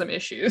have some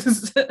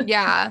issues.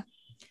 Yeah.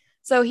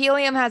 So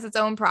helium has its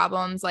own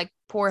problems, like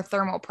poor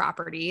thermal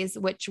properties,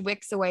 which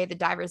wicks away the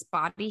diver's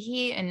body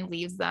heat and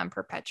leaves them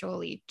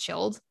perpetually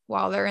chilled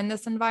while they're in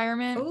this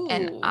environment. Ooh.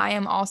 And I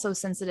am also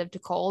sensitive to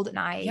cold, and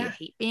I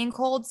hate being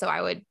cold, so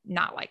I would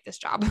not like this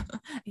job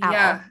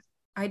at all.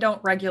 I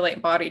don't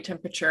regulate body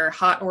temperature,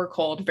 hot or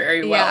cold,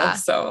 very well.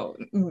 So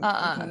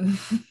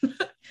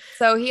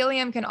So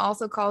helium can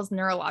also cause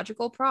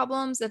neurological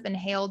problems if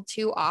inhaled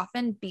too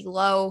often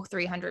below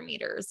 300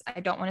 meters.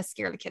 I don't want to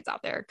scare the kids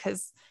out there,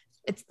 because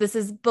this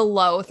is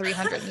below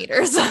 300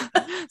 meters.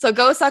 So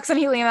go suck some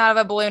helium out of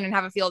a balloon and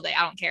have a field day.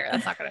 I don't care.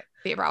 That's not going to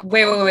be a problem.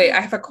 Wait. I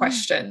have a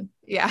question.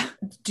 Yeah.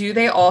 Do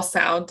they all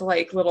sound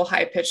like little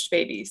high-pitched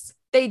babies?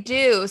 They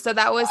do. So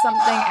that was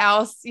something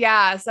else.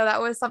 Yeah. So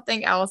that was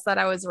something else that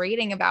I was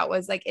reading about,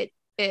 was like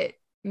it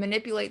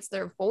manipulates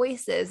their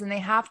voices, and they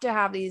have to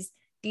have these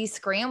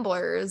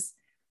scramblers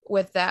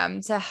with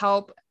them to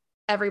help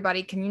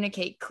everybody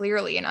communicate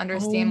clearly and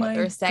understand what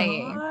they're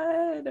saying.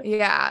 God.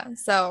 Yeah.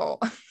 So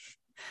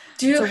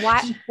it's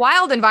a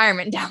wild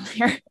environment down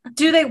there.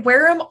 Do they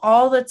wear them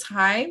all the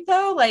time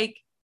though? Like,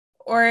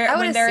 or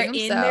when they're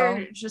in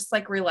there just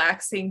like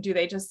relaxing, do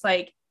they just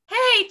like,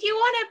 hey, do you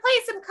want to play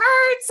some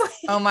cards?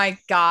 Oh my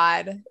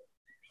God.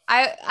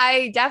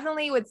 I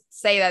definitely would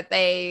say that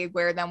they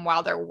wear them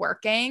while they're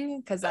working,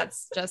 because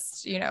that's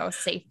just,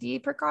 safety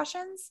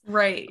precautions.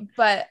 Right.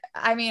 But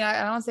I mean,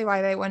 I don't see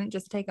why they wouldn't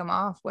just take them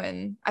off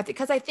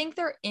because I think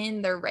they're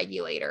in their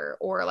regulator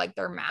or like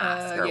their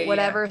mask or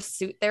whatever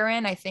suit they're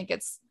in. I think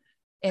it's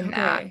in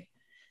that.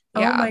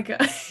 Yeah. Oh my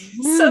God.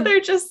 So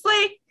they're just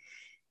like,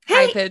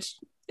 hey, high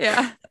pitched.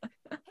 Yeah.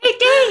 Hey,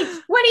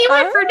 Dave, what do you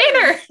want for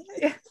dinner?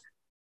 Yeah.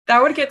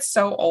 That would get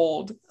so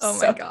old. Oh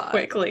my God.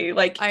 Quickly.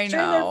 Like, I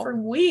know, for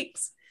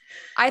weeks.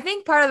 I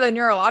think part of the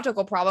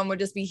neurological problem would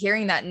just be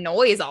hearing that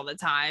noise all the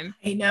time.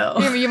 I know.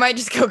 You might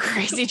just go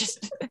crazy.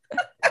 Just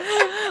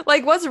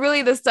like, what's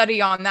really the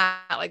study on that?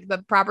 Like the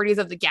properties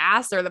of the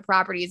gas or the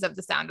properties of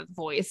the sound of the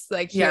voice?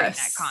 Like hearing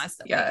that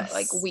constantly,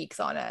 like weeks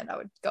on end, I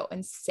would go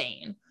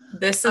insane.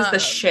 This is the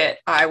shit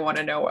I want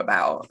to know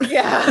about.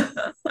 Yeah.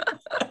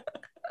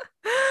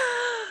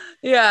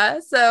 Yeah.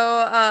 So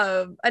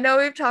I know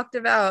we've talked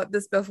about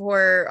this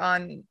before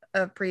on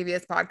a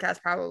previous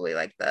podcast, probably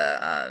like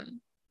the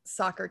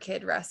soccer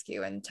kid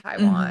rescue in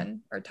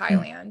Taiwan or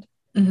Thailand.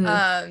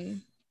 Mm-hmm.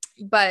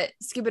 But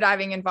scuba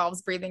diving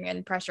involves breathing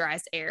in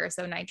pressurized air.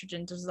 So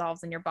nitrogen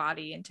dissolves in your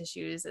body and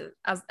tissues.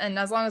 As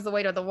long as the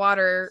weight of the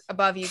water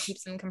above you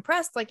keeps them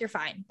compressed, like you're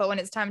fine. But when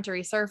it's time to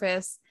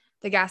resurface,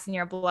 the gas in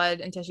your blood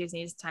and tissues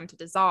needs time to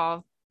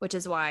dissolve, which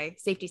is why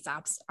safety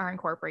stops are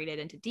incorporated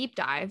into deep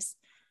dives.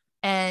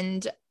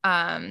 And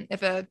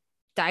if a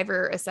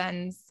diver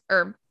ascends,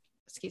 or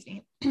excuse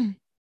me,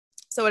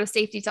 so what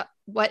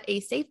a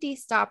safety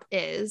stop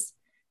is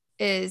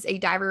a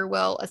diver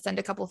will ascend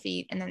a couple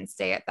feet and then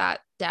stay at that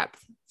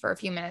depth for a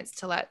few minutes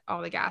to let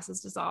all the gases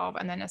dissolve,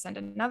 and then ascend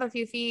another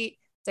few feet,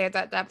 stay at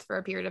that depth for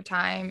a period of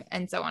time,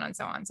 and so on and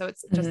so on. So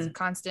it's just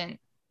constant,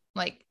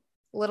 like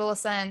little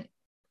ascent,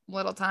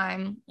 little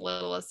time,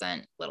 little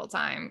ascent, little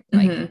time,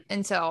 like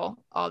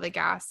until all the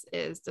gas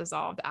is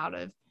dissolved out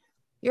of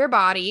your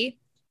body.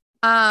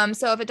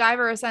 So if a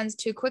diver ascends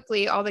too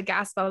quickly, all the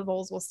gas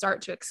bubbles will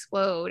start to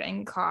explode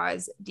and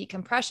cause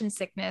decompression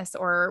sickness,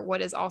 or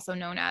what is also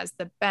known as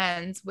the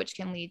bends, which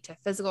can lead to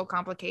physical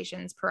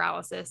complications,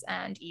 paralysis,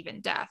 and even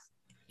death.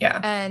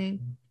 Yeah. And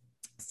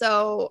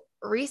so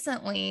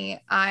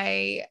recently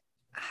I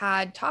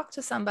had talked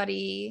to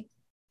somebody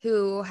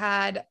who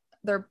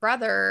their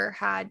brother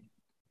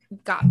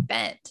got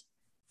bent.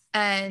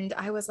 And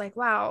I was like,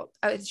 wow.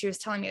 She was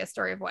telling me the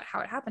story of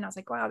how it happened. I was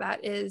like, wow,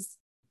 that is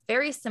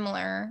very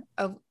similar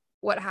of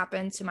what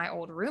happened to my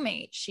old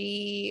roommate.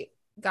 She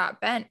got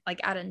bent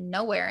like out of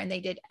nowhere, and they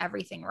did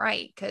everything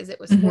right because it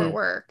was for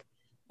work.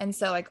 And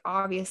so like,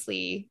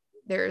 obviously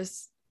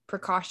there's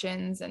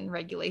precautions and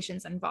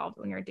regulations involved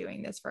when you're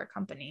doing this for a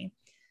company.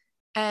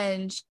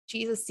 And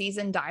she's a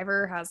seasoned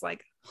diver, has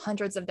like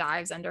hundreds of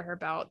dives under her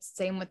belt.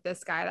 Same with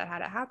this guy that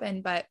had it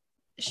happen, but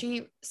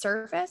she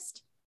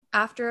surfaced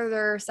after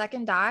their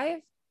second dive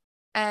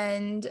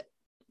and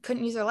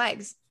couldn't use her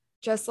legs.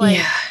 Just like,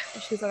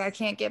 she's like, I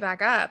can't get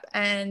back up.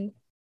 And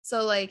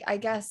so like, I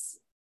guess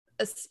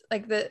it's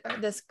like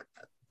this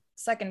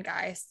second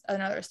guy,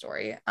 another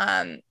story,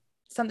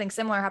 something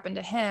similar happened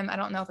to him. I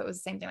don't know if it was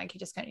the same thing, like he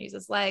just couldn't use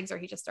his legs or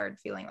he just started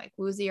feeling like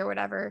woozy or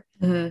whatever.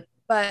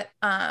 But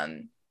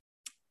the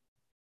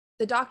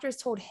doctors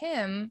told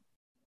him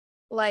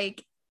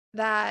like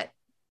that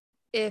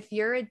if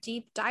you're a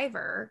deep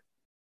diver,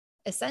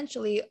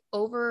 essentially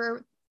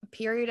over a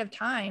period of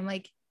time,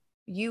 like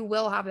you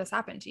will have this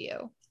happen to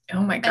you.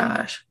 Oh my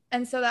gosh.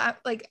 And so that,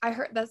 like, I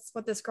heard that's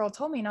what this girl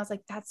told me. And I was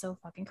like, that's so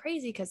fucking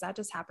crazy. Because that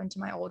just happened to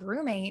my old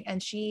roommate.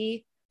 And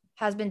she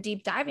has been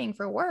deep diving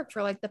for work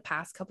for like the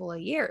past couple of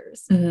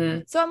years.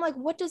 So I'm like,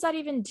 what does that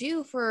even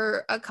do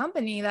for a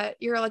company that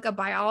you're like a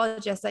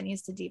biologist that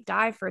needs to deep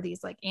dive for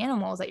these like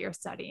animals that you're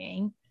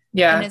studying?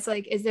 Yeah. And it's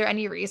like, is there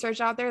any research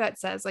out there that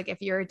says like,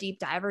 if you're a deep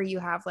diver, you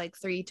have like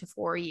 3 to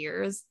 4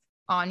 years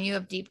on you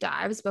of deep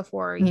dives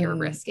before you're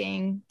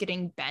risking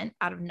getting bent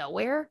out of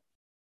nowhere?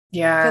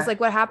 Yeah. Because like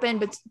what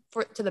happened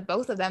to the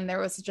both of them, there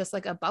was just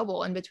like a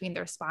bubble in between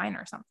their spine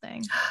or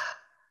something.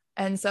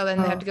 And so then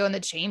they had to go in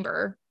the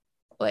chamber.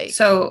 Like,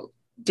 so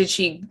did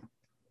she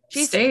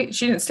stay?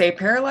 She didn't stay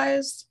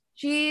paralyzed?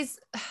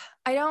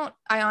 I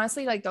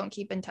honestly like don't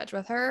keep in touch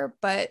with her,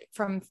 but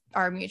from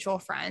our mutual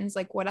friends,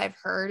 like what I've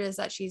heard is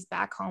that she's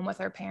back home with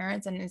her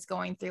parents and is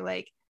going through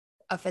like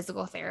a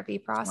physical therapy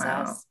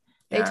process. Wow.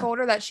 They told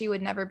her that she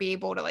would never be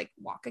able to like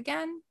walk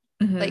again.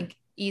 Like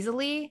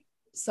easily.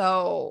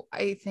 So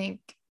I think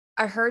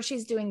I heard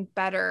she's doing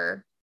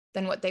better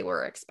than what they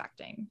were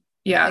expecting.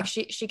 Yeah. Like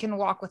she can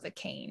walk with a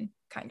cane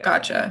kind of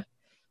Gotcha. thing.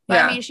 But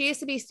Yeah. I mean, she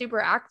used to be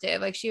super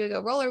active. Like she would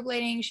go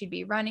rollerblading, she'd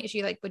be running,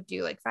 she like would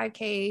do like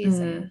 5Ks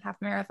and half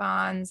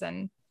marathons,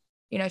 and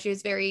you know, she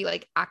was very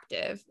like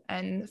active,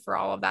 and for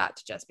all of that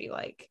to just be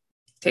like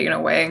taken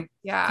away.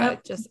 Yeah,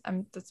 it just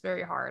that's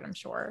very hard, I'm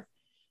sure.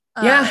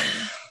 Yeah.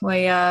 Well,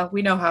 yeah,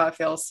 we know how it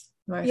feels.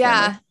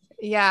 Yeah.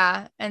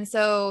 Yeah. And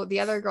so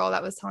the other girl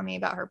that was telling me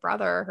about her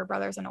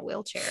brother's in a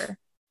wheelchair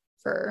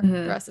for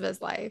the rest of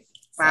his life.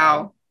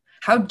 Wow.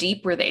 How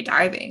deep were they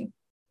diving?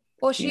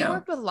 Well, she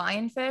worked with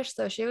lionfish,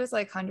 so she was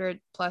like 100+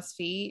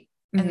 feet.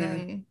 And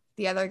then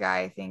the other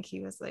guy, I think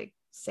he was like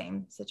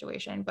same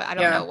situation, but I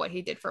don't know what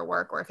he did for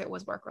work or if it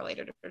was work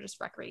related or just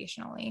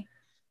recreationally.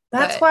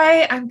 That's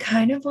why I'm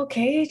kind of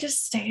okay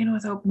just staying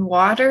with open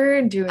water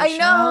and doing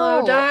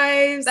shallow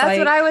dives. That's like,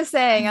 what I was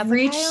saying. I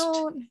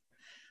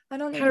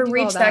don't need to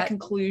reach that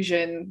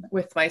conclusion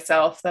with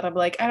myself that I'm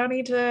like, I don't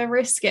need to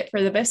risk it for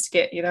the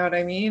biscuit. You know what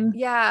I mean?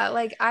 Yeah.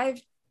 Like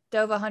I've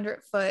dove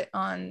 100 foot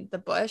on the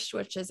Bush,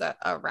 which is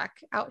a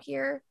wreck out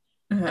here.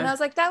 And I was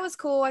like, that was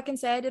cool. I can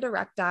say I did a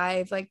wreck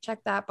dive, like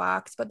check that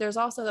box. But there's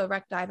also a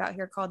wreck dive out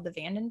here called the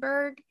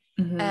Vandenberg.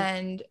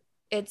 And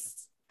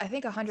it's, I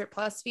think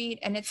 100+ feet.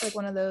 And it's like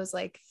one of those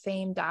like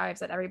famed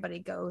dives that everybody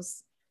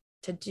goes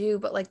to do.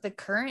 But like the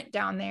current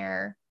down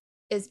there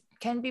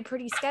can be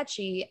pretty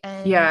sketchy.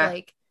 And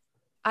like,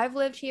 I've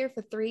lived here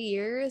for 3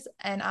 years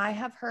and I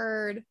have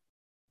heard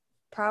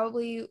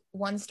probably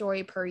one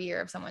story per year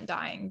of someone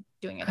dying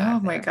doing a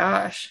dive. Oh my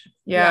gosh.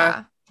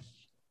 Yeah.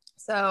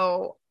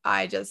 So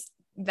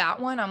that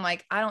one, I'm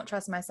like, I don't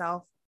trust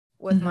myself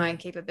with my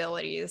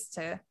capabilities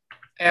to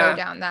go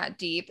down that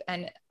deep.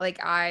 And like,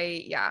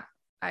 I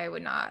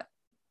would not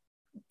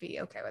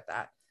be okay with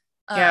that.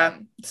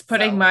 It's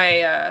putting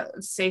my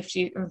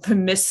the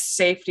missed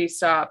safety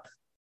stop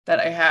that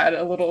I had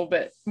a little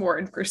bit more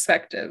in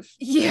perspective.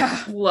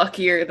 Yeah.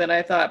 Luckier than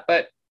I thought.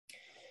 But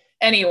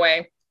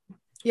anyway.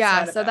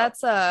 Yeah. So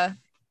that's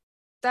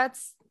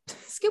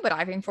scuba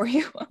diving for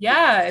you.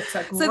 Yeah. It's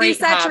a great So these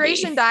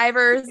saturation hobby.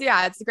 Divers.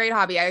 Yeah. It's a great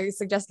hobby. I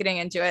suggest getting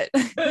into it.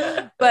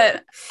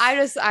 But I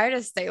just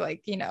stay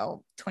like,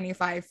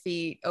 25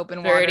 feet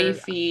open water. 30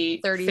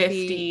 feet, 30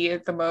 50 feet.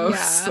 at the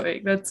most. Yeah.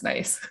 Like that's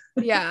nice.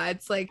 Yeah.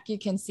 It's like you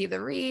can see the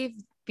reef.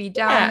 Be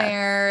down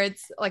there.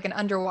 It's like an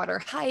underwater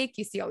hike.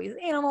 You see all these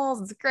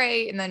animals. It's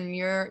great. And then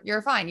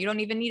you're fine. You don't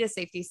even need a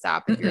safety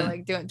stop if you're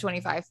like doing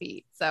 25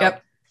 feet. So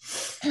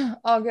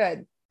all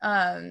good.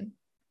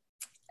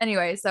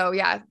 Anyway, so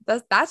yeah,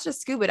 that's just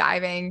scuba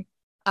diving.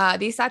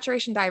 These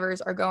saturation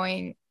divers are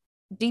going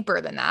deeper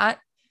than that.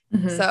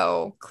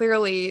 So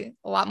clearly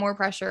a lot more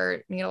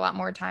pressure, need a lot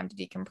more time to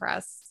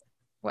decompress,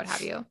 what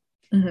have you.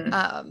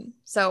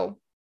 So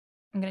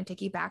I'm going to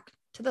take you back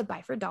to the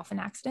Byford Dolphin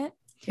accident.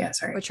 Yeah,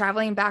 sorry. We're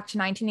traveling back to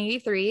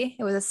 1983.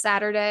 It was a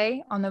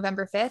Saturday on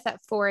November 5th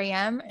at 4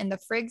 a.m. in the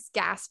Friggs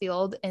gas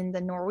field in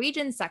the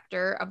Norwegian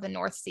sector of the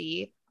North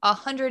Sea,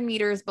 100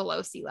 meters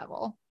below sea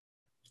level.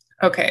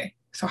 Okay.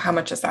 So how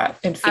much is that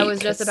in feet? I was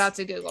just about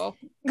to Google.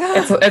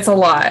 It's a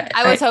lot.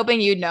 I was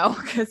hoping you'd know.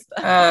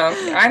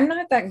 I'm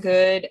not that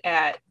good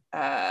at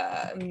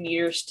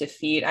meters to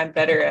feet. I'm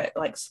better at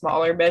like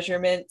smaller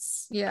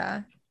measurements.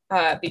 Yeah.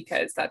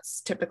 Because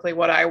that's typically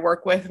what I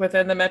work with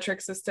within the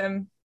metric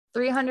system.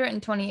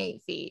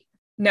 328 feet.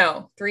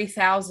 No,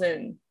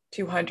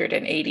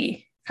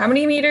 3,280. How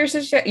many meters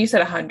is you said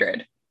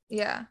 100?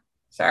 Yeah.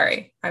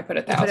 Sorry, I put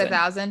 1,000. You put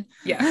 1,000?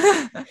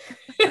 Yeah.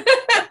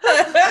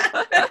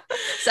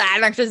 So add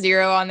an extra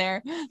zero on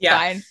there. Yeah.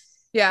 Fine.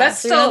 Yeah. That's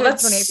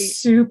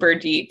super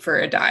deep for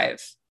a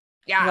dive.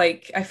 Yeah.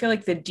 Like, I feel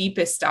like the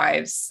deepest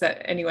dives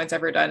that anyone's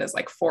ever done is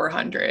like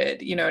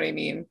 400. You know what I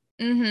mean?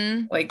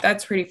 Like,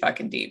 that's pretty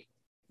fucking deep.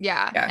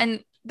 Yeah.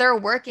 And they're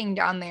working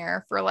down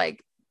there for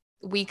like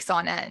weeks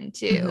on end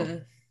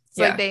too.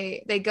 So like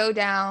they go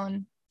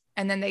down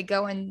and then they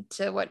go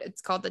into what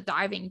it's called the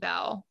diving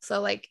bell.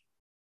 So like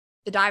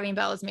the diving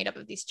bell is made up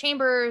of these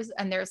chambers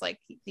and there's like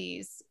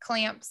these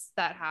clamps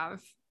that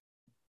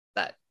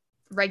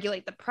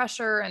regulate the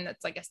pressure, and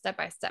it's like a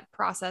step-by-step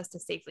process to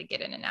safely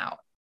get in and out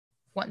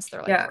once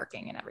they're like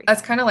working and everything.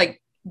 That's kind of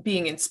like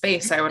being in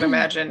space, I would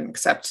imagine,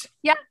 except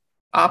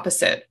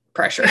opposite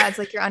pressure. Yeah, it's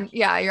like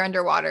you're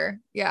underwater.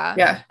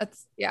 Yeah.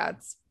 It's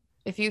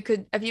if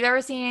you've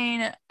ever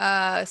seen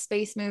a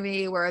space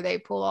movie where they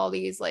pull all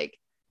these like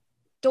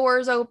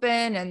doors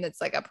open and it's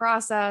like a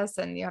process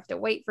and you have to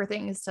wait for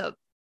things to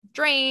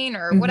drain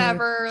or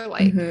whatever,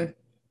 like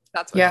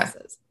that's what this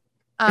is.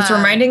 It's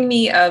reminding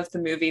me of the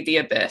movie The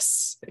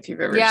Abyss, if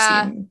you've ever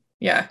seen.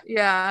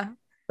 Yeah.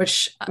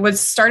 Which was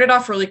started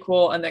off really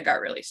cool and then got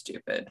really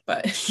stupid,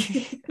 but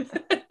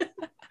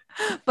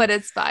but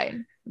it's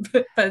fine.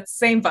 But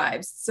same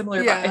vibes,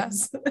 similar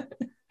vibes.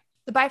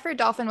 The Byford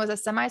Dolphin was a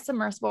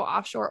semi-submersible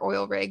offshore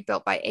oil rig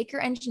built by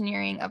Aker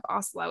Engineering of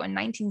Oslo in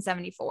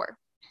 1974.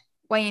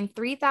 Weighing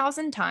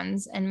 3,000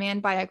 tons and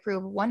manned by a crew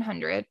of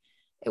 100,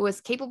 it was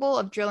capable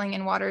of drilling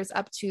in waters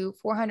up to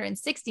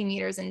 460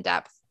 meters in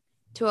depth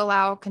To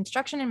allow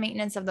construction and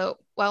maintenance of the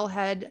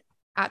wellhead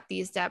at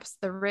these depths,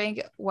 the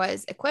rig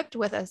was equipped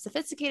with a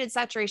sophisticated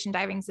saturation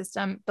diving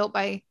system built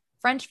by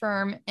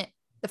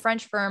the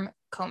French firm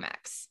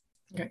Comex.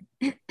 Okay.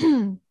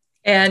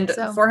 And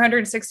So-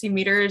 460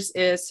 meters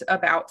is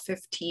about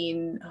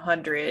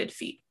 1,500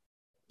 feet.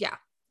 Yeah.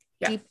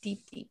 Yeah.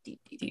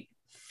 Deep.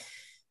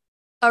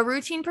 A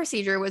routine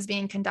procedure was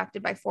being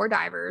conducted by 4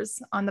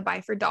 divers on the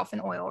Byford Dolphin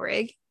oil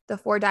rig. The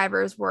 4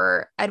 divers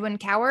were Edwin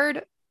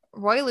Coward,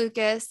 Roy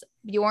Lucas,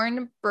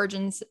 Bjorn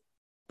Bergerson,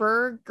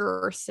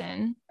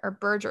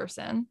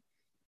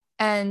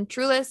 and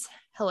Truls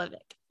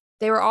Hellevik.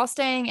 They were all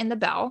staying in the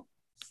Bell,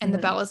 and the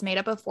Bell is made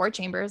up of 4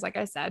 chambers, like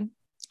I said.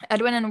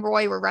 Edwin and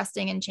Roy were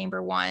resting in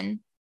chamber 1,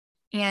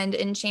 and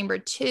in chamber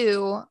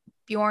 2,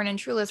 Bjorn and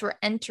Truls were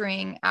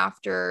entering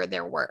after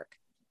their work.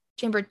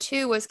 Chamber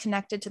 2 was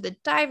connected to the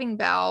diving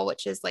bell,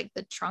 which is like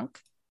the trunk,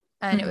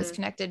 and it was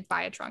connected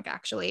by a trunk,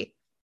 actually.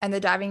 And the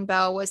diving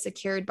bell was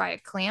secured by a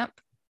clamp,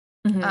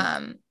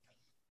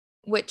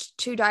 which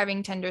 2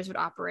 diving tenders would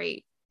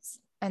operate.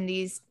 And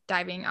these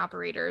diving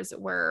operators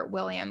were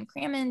William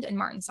Crammond and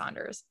Martin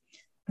Saunders.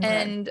 Okay.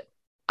 And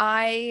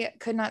I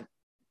could not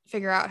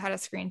figure out how to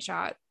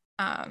screenshot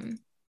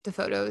the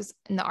photos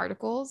in the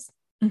articles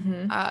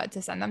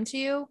to send them to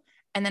you.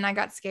 And then I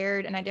got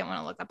scared and I didn't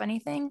want to look up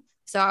anything.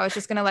 So I was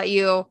just going to let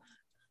you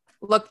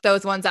look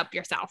those ones up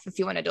yourself if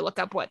you wanted to look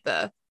up what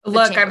the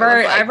look. I've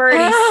already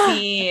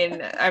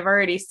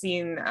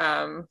seen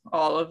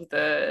all of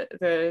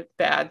the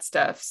bad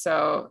stuff.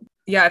 So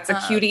yeah, it's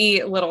a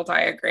cutie little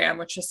diagram,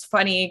 which is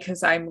funny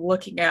because I'm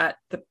looking at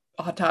the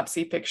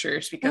autopsy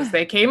pictures because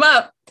they came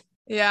up.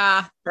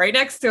 Yeah, right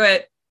next to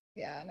it.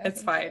 Yeah, no,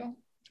 it's fine.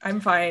 I'm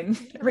fine.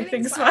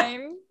 Everything's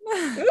fine.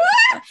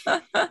 All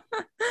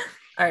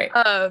right.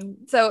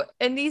 So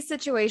in these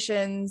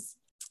situations,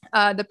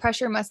 the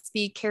pressure must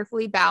be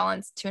carefully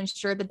balanced to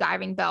ensure the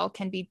diving bell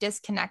can be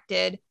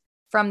disconnected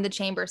from the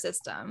chamber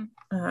system.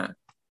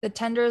 The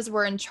tenders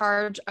were in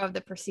charge of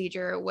the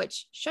procedure,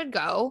 which should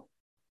go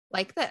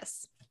like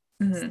this.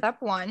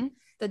 Step 1,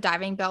 the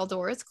diving bell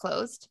door is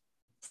closed.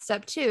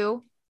 Step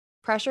 2,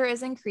 pressure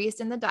is increased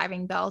in the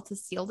diving bell to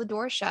seal the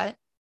door shut.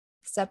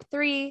 Step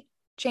 3,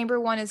 chamber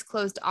 1 is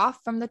closed off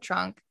from the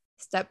trunk.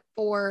 Step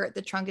 4,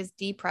 the trunk is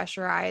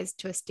depressurized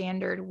to a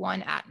standard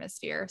 1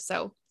 atmosphere,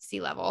 so sea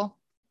level.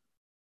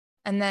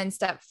 And then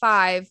step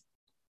 5,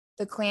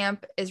 the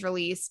clamp is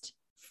released,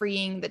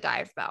 freeing the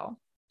dive bell.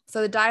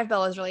 So the dive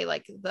bell is really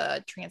like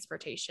the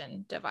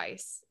transportation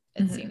device,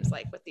 it seems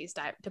like, with these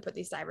to put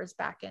these divers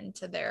back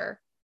into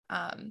their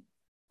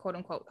quote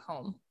unquote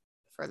home.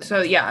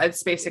 So yeah,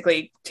 it's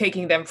basically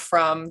taking them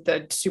from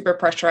the super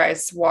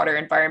pressurized water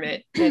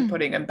environment and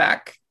putting them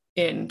back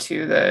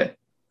into the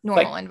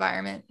normal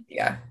environment.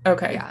 Yeah.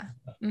 Okay. Yeah.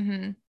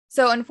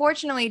 So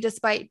unfortunately,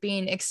 despite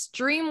being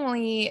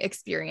extremely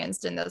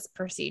experienced in this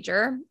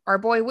procedure, our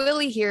boy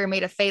Willie here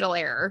made a fatal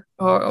error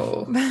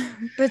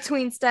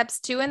between steps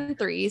 2 and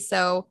 3.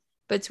 So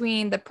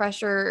between the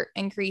pressure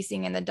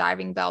increasing in the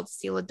diving bell to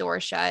seal the door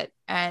shut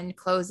and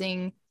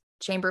closing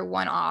chamber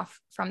 1 off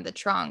from the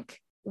trunk,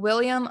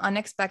 William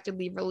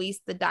unexpectedly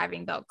released the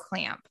diving bell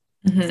clamp.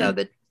 So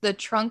the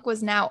trunk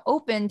was now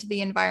open to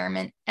the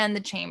environment and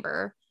the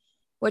chamber,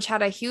 which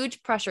had a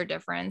huge pressure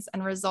difference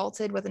and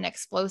resulted with an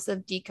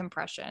explosive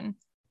decompression.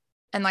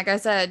 And like I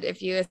said,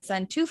 if you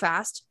ascend too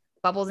fast,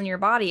 bubbles in your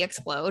body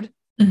explode,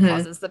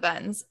 causes the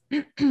bends.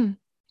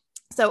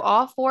 So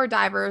all 4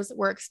 divers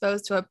were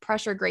exposed to a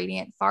pressure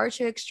gradient far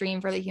too extreme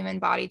for the human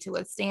body to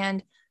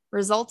withstand,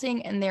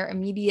 resulting in their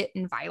immediate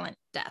and violent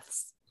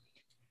deaths.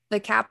 The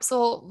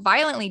capsule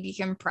violently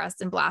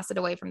decompressed and blasted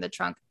away from the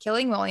trunk,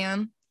 killing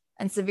William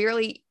and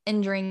severely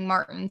injuring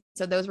Martin.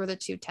 So those were the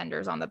 2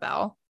 tenders on the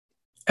bell.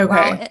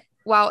 Okay.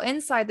 While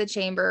inside the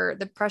chamber,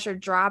 the pressure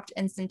dropped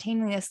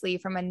instantaneously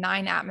from a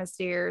 9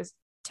 atmospheres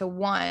to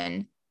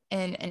 1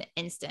 in an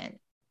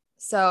instant.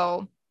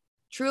 So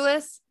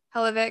Truls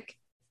Hellevik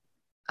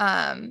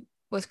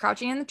was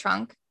crouching in the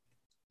trunk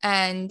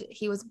and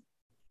he was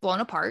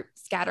blown apart,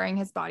 scattering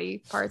his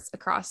body parts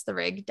across the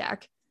rig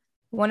deck.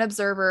 One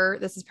observer,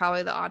 this is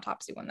probably the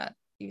autopsy one that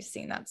you've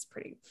seen, that's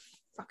pretty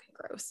fucking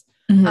gross.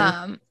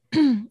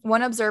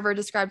 One observer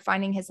described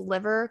finding his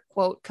liver,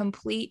 quote,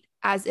 complete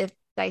as if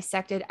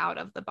dissected out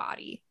of the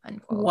body,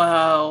 unquote.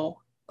 Wow.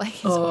 Like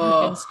his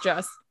organs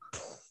just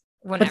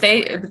went but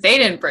they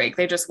didn't break,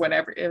 they just went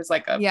it was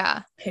like a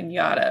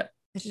piñata.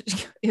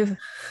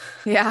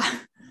 Yeah.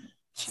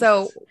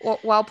 So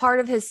while part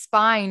of his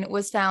spine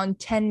was found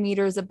 10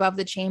 meters above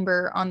the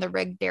chamber on the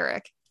rig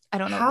derrick. I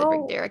don't know what the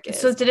rig derrick is.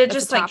 So did it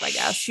just top, like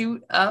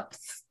shoot up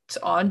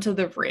onto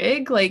the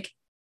rig? Like,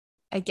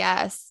 I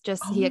guess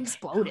just he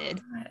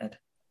exploded.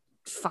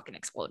 Fucking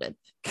exploded.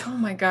 Oh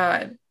my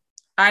God.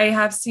 I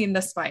have seen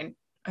the spine.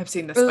 I've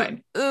seen the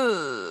spine.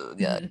 Ooh,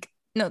 yuck.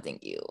 No,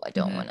 thank you. I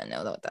don't want to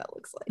know what that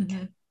looks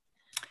like.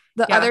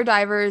 The other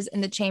divers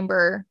in the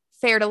chamber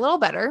fared a little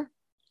better.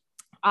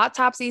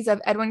 Autopsies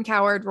of Edwin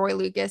Coward, Roy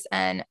Lucas,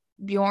 and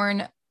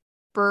Bjorn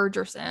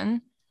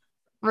Bergerson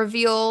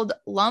revealed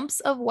lumps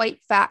of white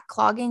fat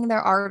clogging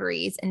their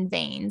arteries and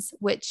veins,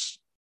 which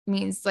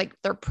means like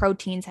their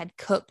proteins had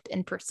cooked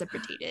and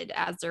precipitated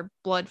as their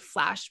blood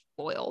flash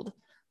boiled.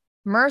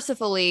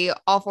 Mercifully,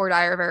 all 4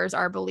 divers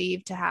are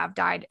believed to have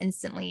died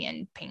instantly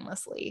and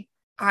painlessly.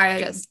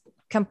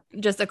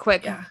 Just a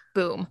quick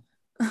boom.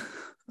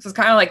 This is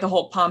kind of like the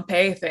whole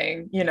Pompeii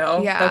thing, you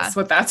know? Yeah. That's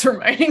what that's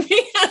reminding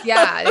me.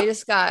 Yeah, they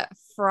just got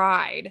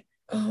fried.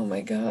 Oh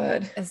my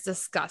God. It's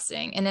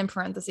disgusting. And in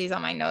parentheses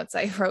on my notes,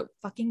 I wrote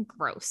fucking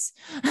gross.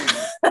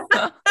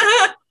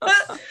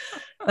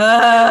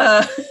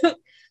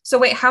 So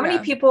wait, how many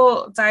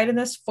people died in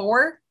this?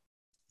 4?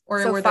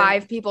 Or so were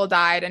 5 people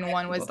died and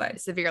 1 was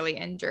died. severely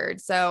injured.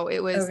 So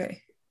it was,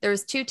 there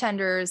was 2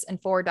 tenders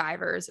and 4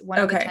 divers. 1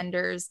 of the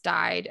tenders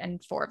died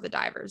and 4 of the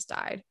divers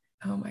died.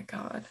 Oh my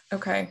God.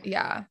 Okay.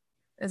 Yeah,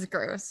 it's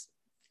gross.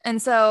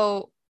 And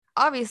so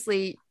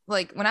obviously,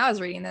 like when I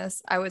was reading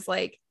this, I was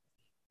like,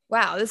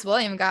 wow, this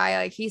William guy,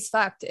 like he's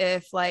fucked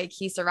if like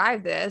he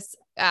survived this.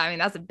 I mean,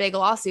 that's a big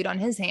lawsuit on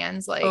his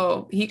hands. Like,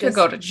 oh, he could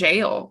go to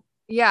jail.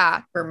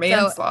 Yeah. For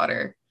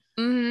manslaughter.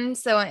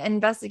 So an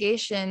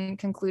investigation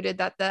concluded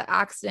that the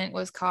accident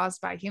was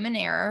caused by human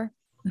error.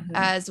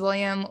 As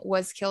William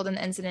was killed in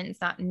the incident,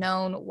 it's not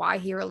known why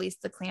he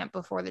released the clamp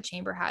before the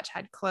chamber hatch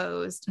had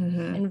closed.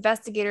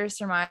 Investigators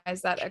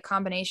surmise that a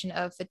combination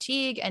of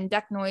fatigue and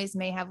deck noise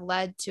may have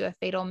led to a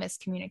fatal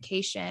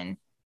miscommunication.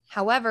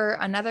 However,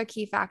 another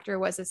key factor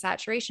was the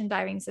saturation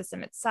diving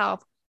system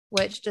itself,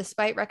 which,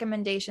 despite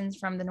recommendations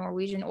from the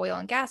Norwegian oil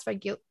and gas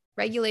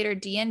regulator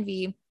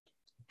DNV,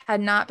 had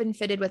not been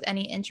fitted with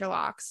any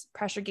interlocks,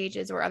 pressure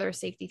gauges, or other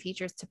safety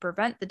features to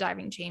prevent the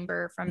diving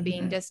chamber from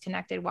being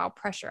disconnected while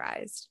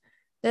pressurized.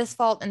 This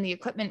fault in the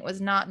equipment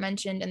was not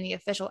mentioned in the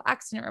official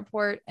accident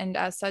report, and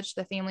as such,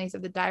 the families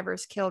of the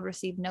divers killed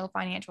received no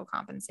financial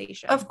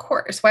compensation. Of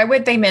course. Why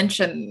would they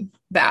mention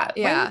that?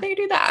 Yeah. Why would they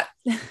do that?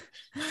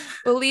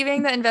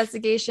 Believing the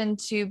investigation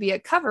to be a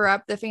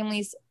cover-up, the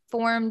families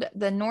formed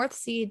the North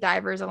Sea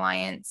Divers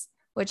Alliance,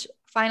 which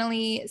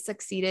finally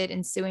succeeded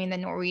in suing the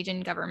Norwegian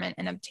government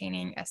and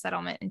obtaining a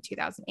settlement in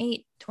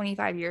 2008,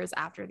 25 years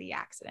after the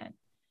accident.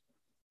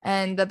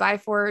 And the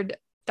Byford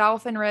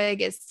Dolphin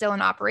rig is still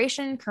in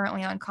operation,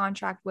 currently on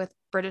contract with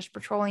British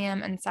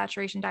Petroleum, and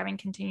saturation diving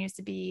continues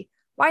to be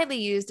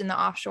widely used in the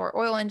offshore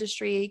oil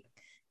industry,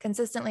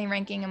 consistently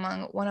ranking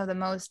among one of the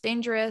most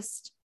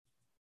dangerous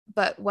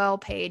but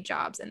well-paid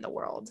jobs in the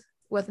world,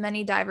 with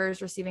many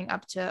divers receiving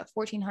up to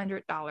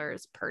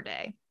 $1,400 per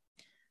day.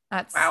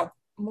 That's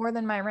more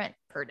than my rent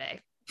per day.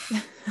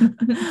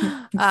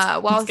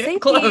 While safety,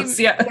 close,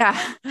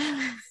 yeah,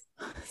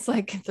 it's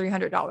like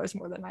 $300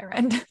 more than my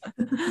rent.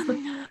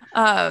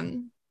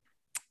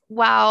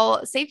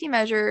 While safety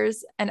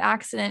measures and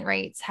accident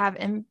rates have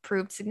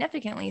improved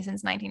significantly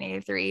since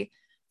 1983,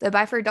 the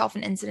Byford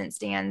Dolphin incident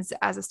stands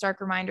as a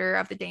stark reminder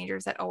of the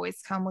dangers that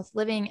always come with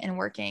living and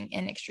working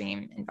in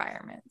extreme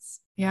environments.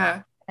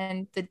 Yeah.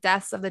 And the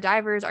deaths of the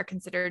divers are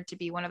considered to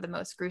be one of the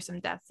most gruesome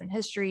deaths in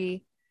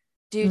history.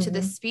 Due to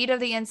the speed of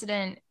the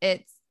incident,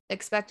 it's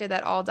expected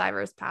that all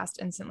divers passed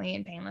instantly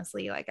and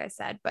painlessly, like I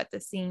said, but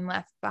the scene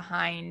left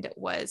behind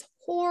was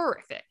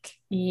horrific.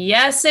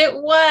 Yes, it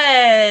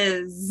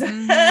was.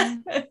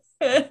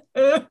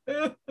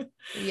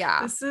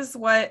 Yeah. This is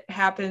what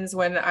happens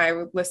when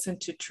I listen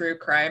to true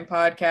crime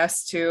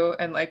podcasts too,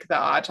 and like the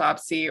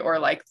autopsy or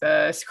like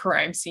the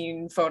crime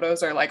scene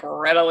photos are like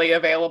readily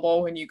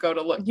available when you go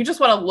to look. You just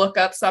want to look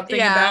up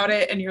something about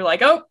it and you're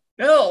like, oh,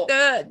 no.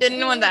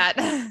 Didn't want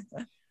that.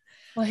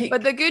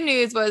 But the good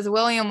news was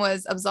William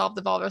was absolved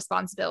of all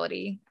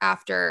responsibility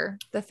after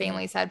the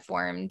families had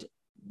formed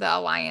the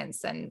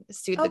alliance and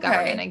sued the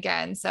government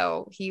again.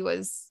 So he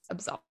was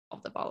absolved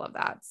of all of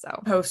that.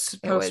 So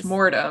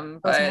post-mortem,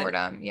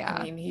 yeah.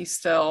 I mean, he's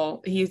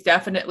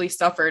definitely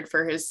suffered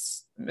for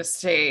his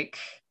mistake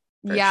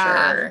for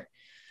sure.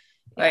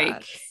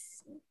 Like,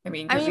 I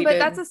mean,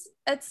 but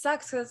it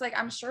sucks because like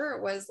I'm sure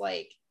it was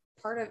like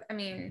part of,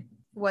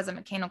 was a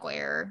mechanical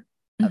error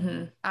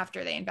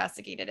after they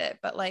investigated it,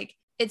 but like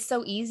it's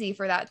so easy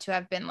for that to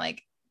have been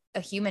like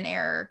a human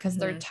error because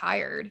they're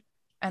tired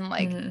and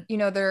like you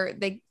know they're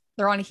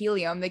on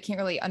helium, they can't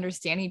really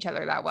understand each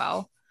other that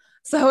well,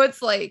 so it's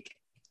like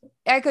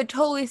I could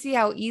totally see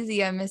how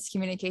easy a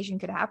miscommunication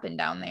could happen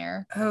down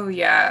there. Oh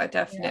yeah,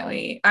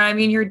 definitely. I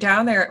mean, you're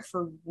down there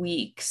for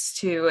weeks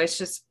too. It's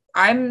just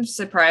I'm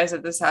surprised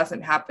that this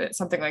hasn't happened,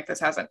 something like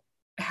this hasn't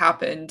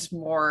happened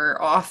more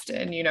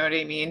often, you know what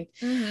I mean?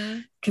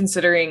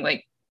 Considering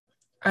like,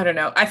 I don't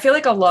know. I feel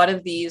like a lot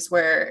of these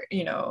where,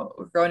 you know,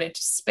 we're going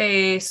into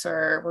space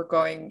or we're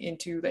going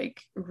into like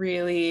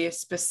really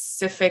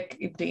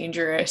specific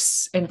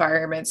dangerous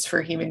environments for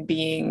human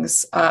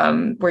beings,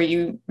 where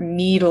you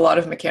need a lot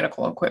of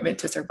mechanical equipment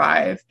to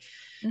survive.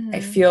 I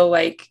feel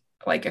like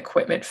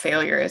equipment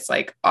failure is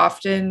like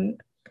often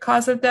a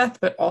cause of death,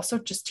 but also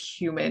just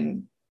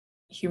human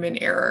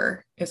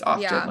error is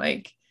often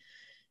like,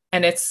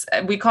 and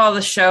we call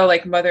the show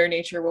like Mother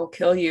Nature will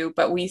kill you,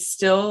 but we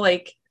still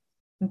like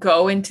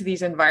go into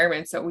these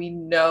environments that we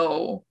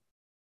know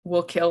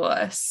will kill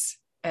us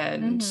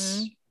And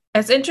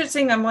it's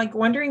interesting. I'm like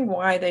wondering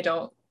why they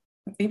don't,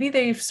 maybe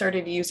they've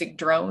started using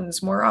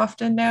drones more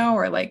often now,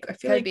 or like, I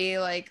feel Could like be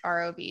like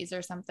ROVs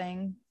or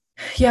something.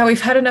 yeah,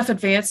 we've had enough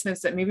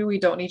advancements that maybe we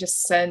don't need to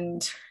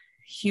send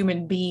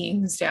human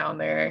beings down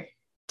there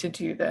to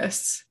do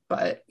this.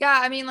 But yeah,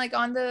 I mean, like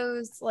on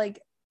those like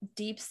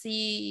deep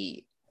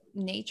sea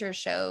nature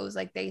shows,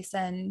 like they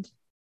send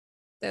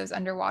those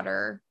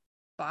underwater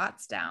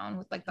bots down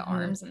with like the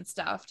arms and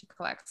stuff to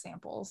collect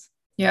samples.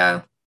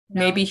 Yeah,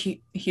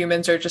 maybe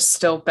humans are just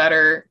still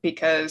better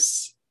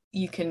because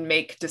you can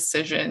make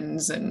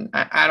decisions, and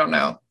I don't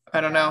know.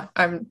 I don't know.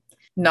 I'm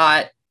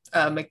not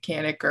a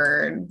mechanic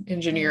or an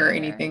engineer or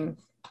anything,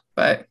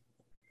 but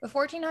the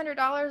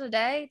 $1,400 a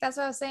day, that's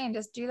what I was saying.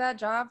 Just do that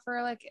job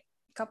for like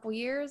a couple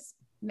years,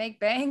 make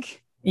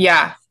bank.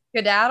 Yeah.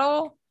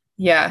 Skedaddle.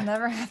 Yeah.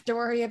 Never have to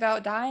worry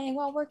about dying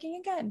while working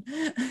again.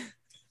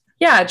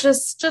 Yeah,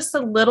 just a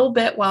little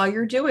bit while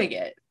you're doing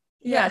it.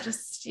 Yeah,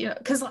 just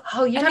because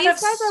these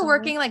guys are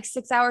working like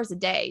 6 hours a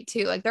day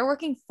too. Like they're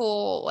working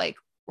full like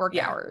work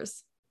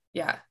hours.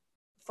 Yeah.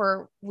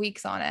 For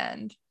weeks on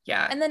end.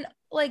 Yeah. And then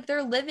like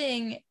they're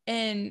living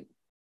in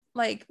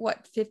like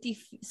what 50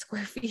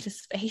 square feet of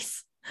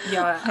space.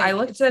 Yeah, like, I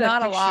looked at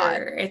a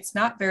picture. It's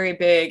not very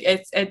big.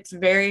 It's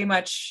very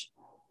much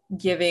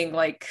giving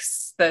like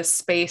the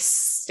space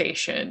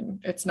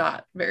station. It's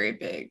not very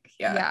big.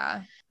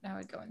 Yeah, that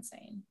would go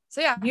insane.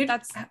 So yeah,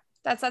 that's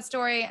that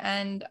story,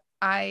 and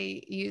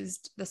I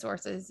used the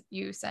sources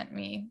you sent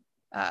me,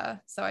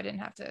 so I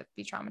didn't have to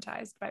be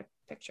traumatized by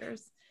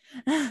pictures.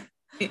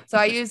 So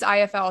I used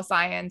IFL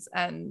Science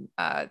and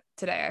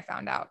today I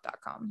found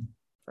out.com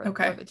for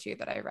the two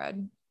that I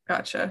read.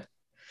 Gotcha.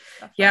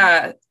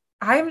 Yeah,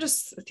 I'm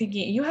just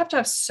thinking you have to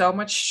have so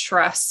much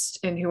trust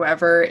in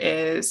whoever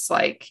is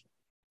like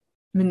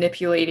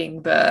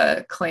manipulating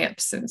the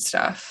clamps and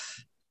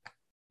stuff.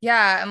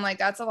 Yeah, and like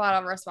that's a lot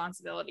of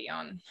responsibility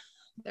on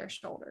their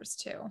shoulders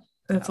too.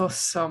 It's all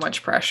so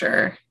much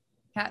pressure.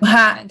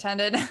 Not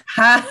intended.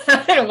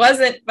 It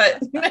wasn't,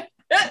 but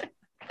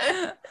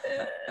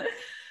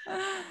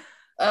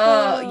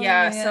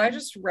yeah. So I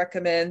just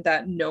recommend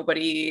that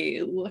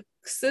nobody looks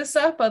this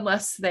up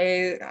unless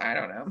I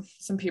don't know,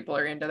 some people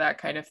are into that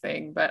kind of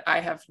thing, but I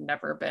have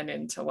never been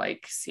into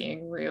like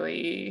seeing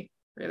really,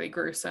 really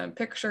gruesome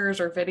pictures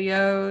or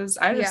videos.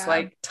 I just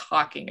like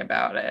talking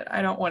about it.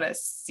 I don't want to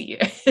see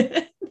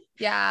it.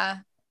 Yeah,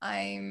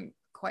 I'm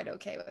quite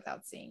okay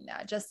without seeing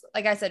that. Just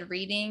like I said,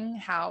 reading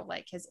how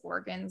like his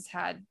organs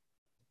had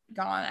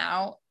gone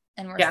out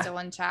and were still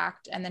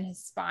intact, and then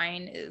his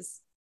spine is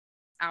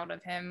out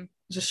of him,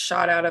 just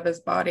shot out of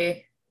his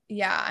body.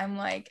 Yeah, I'm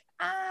like,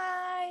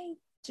 I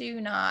do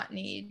not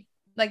need,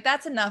 like,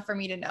 that's enough for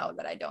me to know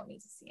that I don't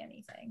need to see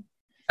anything.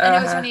 And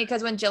it was funny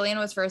because when Jillian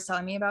was first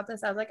telling me about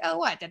this, I was like, oh,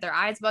 what? Did their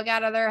eyes bug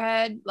out of their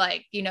head?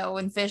 Like,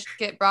 when fish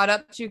get brought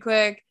up too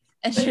quick?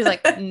 And she was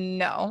like,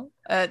 no,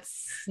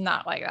 it's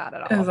not like that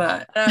at all. And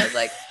I was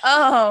like,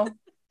 oh,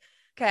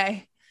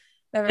 okay.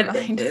 Never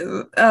mind.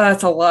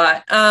 That's a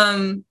lot.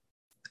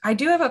 I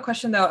do have a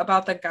question though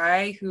about the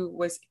guy who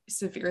was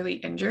severely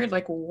injured.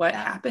 Like, what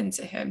happened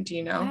to him? Do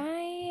you know?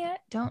 I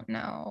don't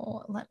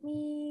know. Let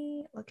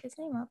me look his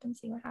name up and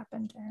see what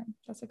happened to him.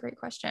 That's a great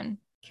question.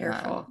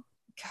 Careful.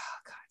 God,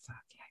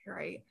 fuck yeah, you're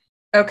right.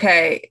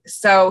 Okay,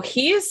 so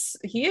he is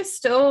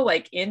still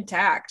like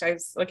intact. I'm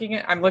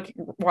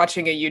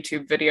watching a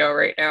YouTube video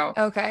right now.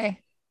 Okay.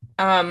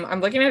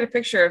 I'm looking at a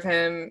picture of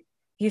him.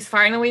 He's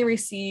finally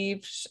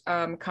received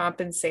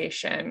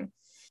compensation.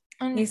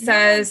 He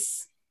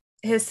says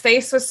his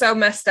face was so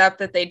messed up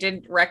that they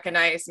didn't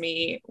recognize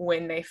me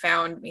when they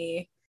found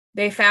me.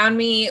 They found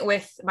me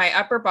with my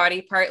upper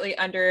body partly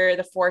under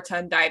the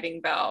 4-ton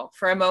diving bell.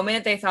 For a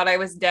moment, they thought I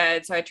was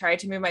dead, so I tried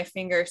to move my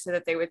fingers so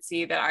that they would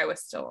see that I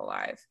was still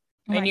alive.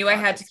 I knew I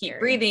had to keep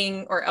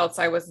breathing or else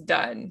I was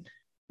done.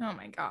 Oh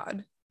my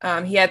God.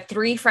 He had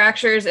 3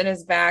 fractures in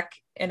his back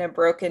and a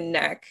broken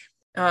neck.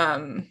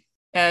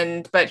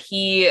 But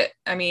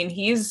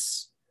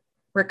he's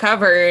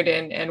recovered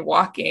and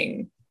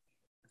walking.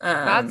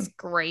 That's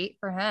great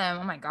for him.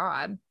 Oh my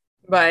God.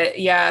 But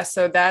yeah,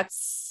 so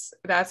that's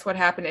what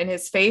happened. And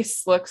his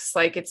face looks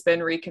like it's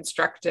been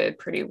reconstructed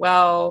pretty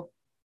well.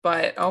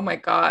 But oh my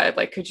God,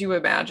 like, could you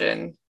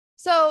imagine?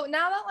 So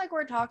now that like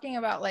we're talking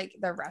about like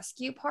the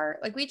rescue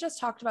part, like we just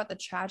talked about the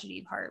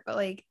tragedy part, but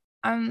like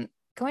I'm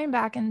going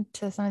back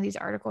into some of these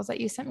articles that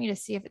you sent me to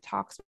see if it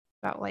talks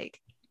about like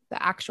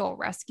the actual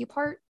rescue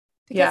part.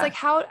 Because like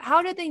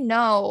how did they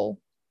know?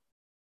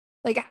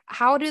 Like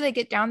how do they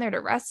get down there to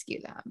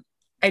rescue them?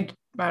 I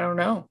don't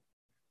know.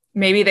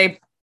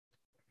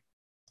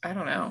 I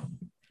don't know.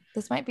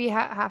 This might be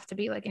have to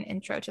be like an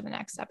intro to the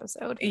next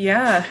episode.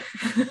 Yeah.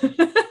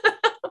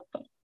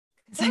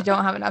 I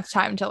don't have enough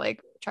time to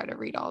like try to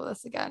read all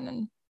this again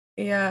and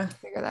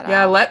figure that out.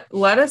 Yeah,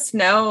 let us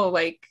know.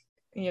 Like,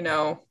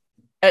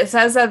 it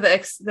says that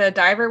the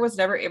diver was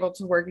never able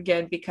to work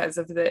again because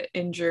of the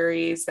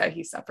injuries that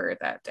he suffered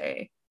that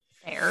day.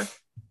 Fair.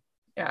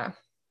 Yeah.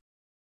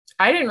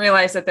 I didn't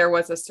realize that there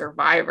was a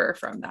survivor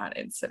from that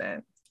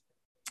incident.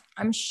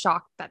 I'm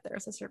shocked that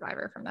there's a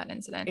survivor from that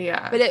incident.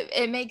 Yeah. But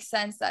it makes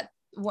sense that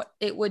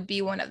it would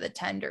be one of the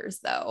tenders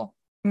though.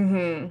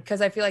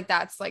 Because I feel like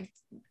that's like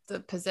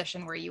the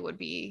position where you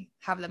would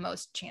have the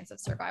most chance of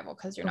survival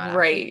because you're not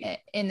right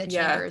in the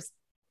chambers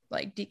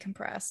like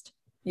decompressed.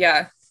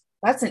 Yeah,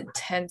 that's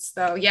intense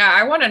though. Yeah,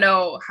 I want to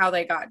know how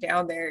they got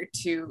down there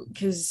too,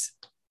 because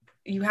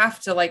you have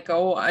to like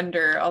go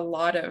under a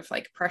lot of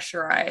like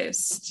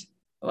pressurized,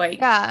 like,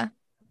 yeah,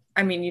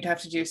 I mean, you'd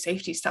have to do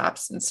safety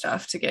stops and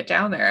stuff to get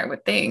down there, I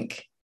would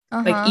think.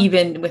 Like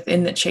even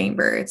within the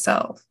chamber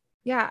itself.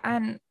 Yeah,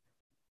 and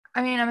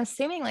I mean, I'm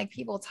assuming like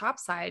people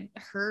topside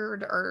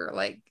heard or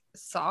like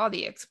saw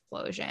the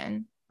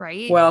explosion,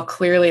 right? Well,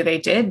 clearly they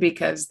did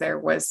because there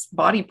was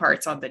body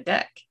parts on the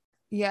deck.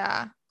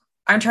 Yeah.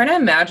 I'm trying to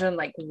imagine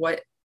like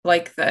what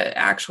like the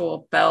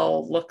actual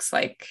bell looks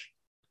like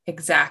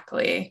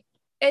exactly.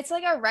 It's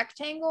like a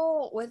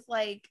rectangle with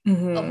like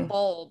a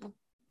bulb.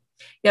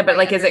 Yeah, but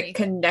like, is it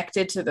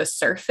connected to the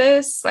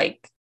surface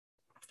like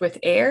with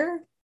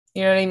air?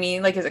 You know what I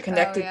mean? Like, is it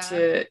connected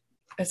to?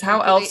 Is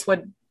how else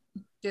would?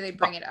 Do they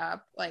bring it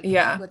up like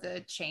with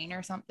a chain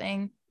or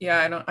something? Yeah,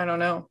 I don't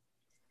know.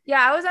 Yeah,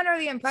 I was under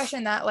the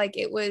impression that like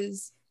it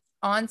was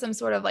on some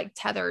sort of like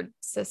tethered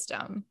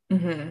system,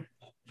 and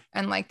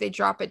like they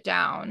drop it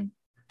down,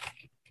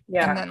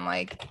 and then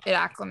like it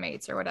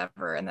acclimates or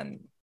whatever, and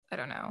then I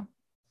don't know.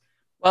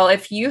 Well,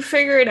 if you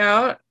figure it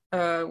out,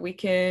 we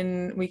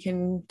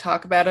can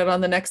talk about it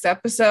on the next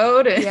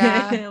episode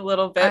a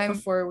little bit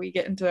before we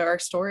get into our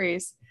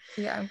stories.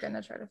 Yeah, I'm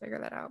gonna try to figure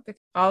that out.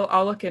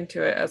 I'll look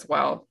into it as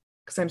well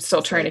because I'm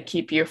still trying to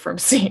keep you from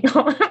seeing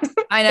all.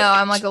 I know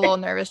I'm like a little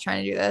nervous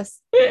trying to do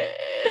this.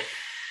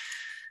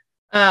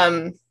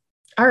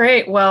 All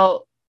right.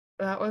 Well,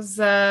 that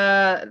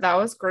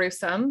was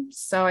gruesome.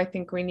 So I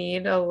think we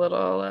need a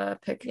little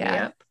pick me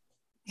up.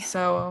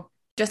 So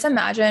just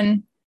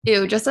imagine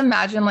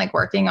like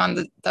working on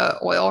the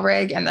oil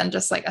rig and then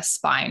just like a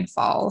spine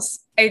falls.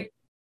 Right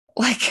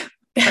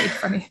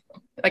from you.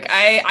 Like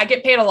I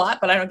get paid a lot,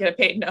 but I don't get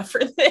paid enough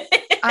for this.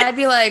 I'd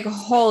be like,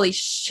 holy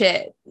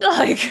shit.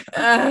 Like,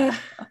 like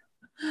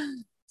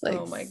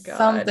oh my God.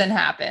 Something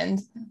happened.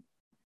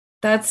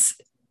 That's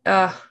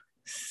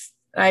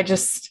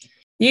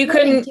you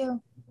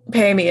couldn't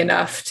pay me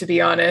enough, to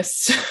be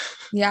honest.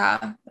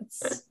 Yeah,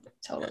 that's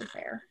totally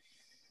fair.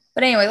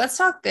 But anyway, let's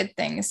talk good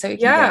things so we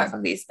can get off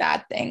of these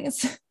bad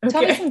things. Okay.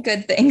 Tell me some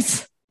good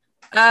things.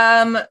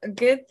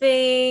 Good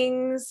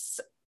things.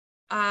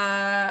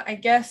 I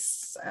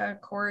guess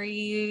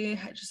Corey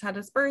just had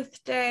his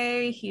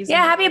birthday.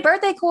 Happy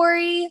birthday,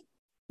 Corey.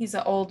 He's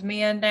an old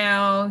man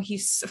now.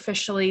 He's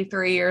officially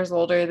 3 years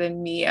older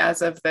than me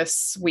as of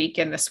this week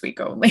and this week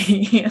only.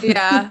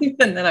 Yeah.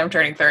 And then I'm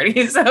turning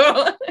 30.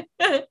 So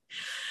give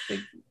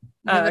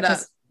it up.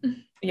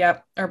 Yeah,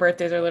 our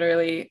birthdays are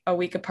literally a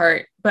week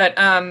apart. But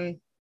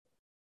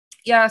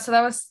yeah, so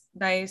that was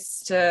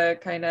nice to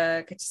kind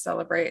of get to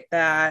celebrate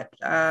that.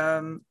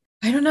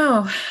 I don't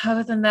know.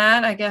 Other than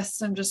that, I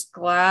guess I'm just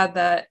glad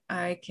that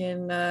I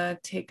can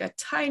take a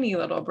tiny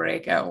little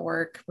break at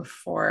work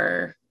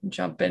before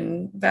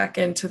jumping back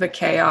into the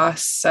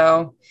chaos.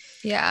 So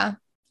yeah,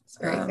 it's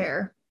very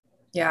fair.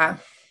 Yeah,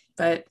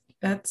 but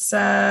that's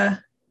I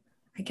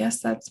guess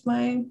that's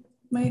my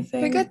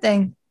thing. A good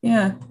thing.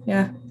 Yeah.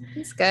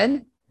 It's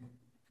good.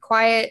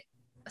 Quiet,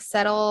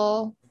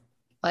 settle,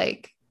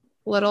 like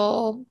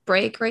little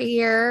break right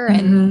here,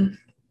 and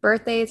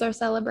birthdays are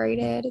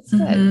celebrated. It's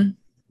good.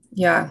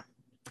 Yeah,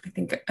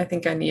 I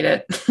think I need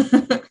it.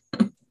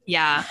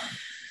 Yeah.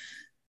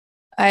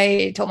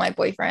 I told my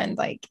boyfriend,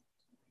 like,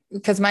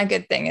 because my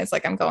good thing is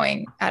like I'm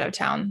going out of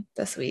town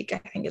this week. I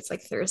think it's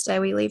like Thursday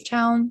we leave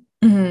town,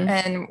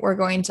 and we're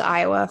going to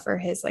Iowa for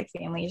his like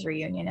family's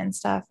reunion and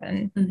stuff.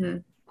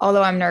 And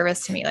although I'm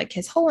nervous to meet like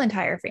his whole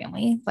entire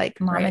family, like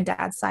mom and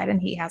dad's side,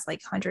 and he has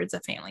like hundreds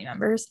of family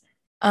members,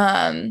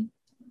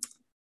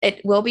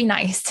 it will be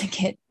nice to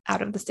get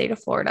out of the state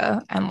of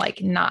Florida and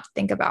like not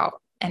think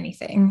about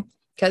anything,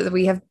 because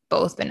we have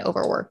both been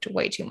overworked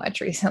way too much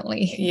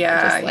recently.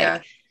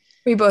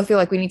 We both feel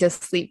like we need to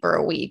sleep for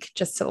a week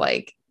just to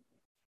like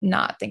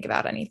not think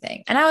about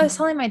anything. And I was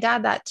telling my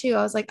dad that too.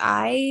 I was like,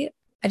 I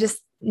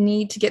just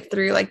need to get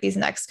through like these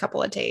next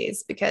couple of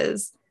days,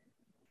 because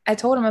I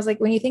told him, I was like,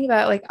 when you think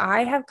about it, like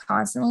I have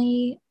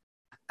constantly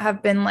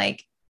have been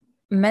like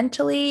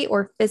mentally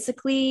or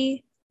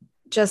physically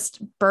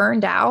just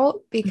burned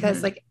out,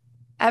 because like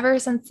ever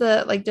since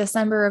the like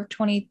December of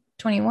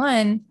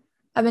 2021,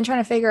 I've been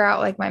trying to figure out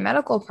like my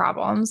medical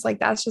problems. Like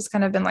that's just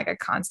kind of been like a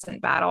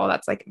constant battle.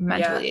 That's like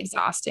mentally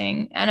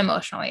exhausting and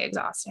emotionally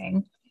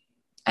exhausting.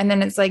 And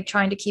then it's like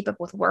trying to keep up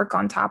with work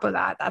on top of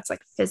that. That's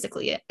like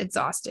physically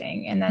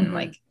exhausting. And then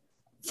like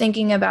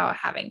thinking about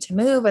having to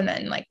move, and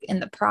then like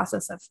in the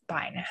process of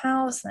buying a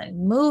house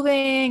and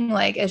moving,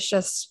 like it's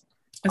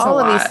all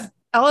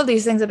of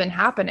these things have been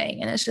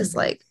happening. And it's just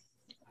like,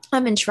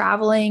 I've been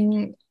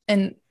traveling,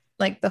 and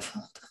like the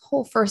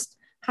whole first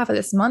half of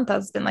this month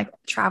has been like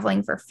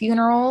traveling for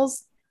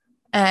funerals.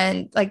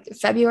 And like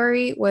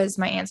February was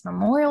my aunt's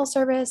memorial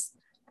service.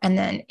 And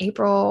then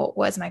April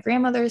was my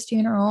grandmother's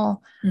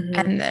funeral. Mhm.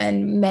 And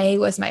then May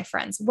was my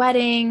friend's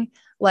wedding.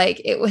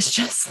 Like it was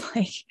just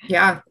like,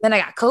 Yeah. then I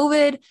got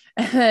COVID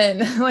and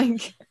then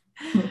like,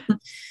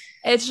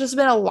 it's just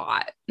been a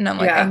lot. And I'm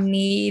like,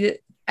 Yeah.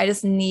 I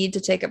just need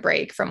to take a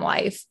break from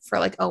life for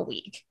like a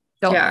week.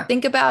 Don't Yeah.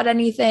 think about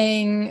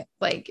anything.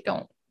 Like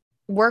don't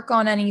work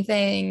on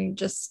anything,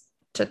 just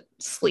to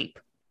sleep.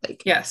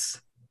 Like,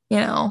 Yes. you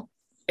know?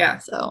 Yeah.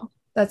 So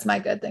that's my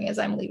good thing is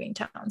I'm leaving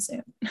town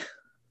soon.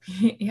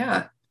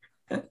 Yeah.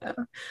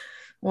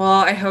 Well,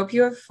 I hope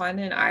you have fun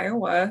in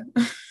Iowa.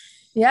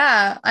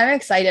 Yeah, I'm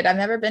excited. I've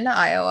never been to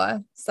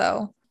Iowa,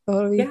 so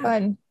it'll be Yeah.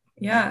 fun.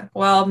 Yeah.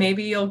 Well,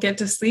 maybe you'll get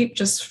to sleep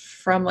just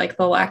from like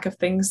the lack of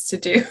things to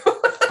do.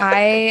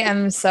 I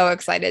am so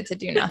excited to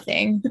do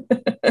nothing.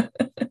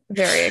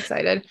 Very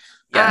excited.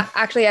 Yeah.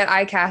 Actually, at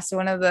ICAST,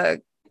 one of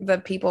the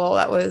people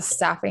that was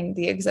staffing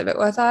the exhibit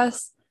with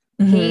us,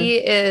 Mhm. he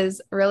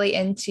is really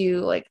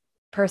into like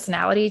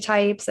personality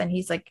types, and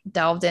he's like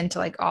delved into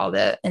like all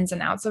the ins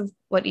and outs of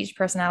what each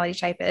personality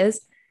type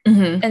is.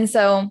 Mhm. And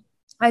so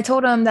I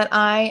told him that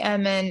I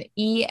am an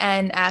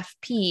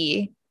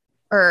ENFP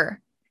or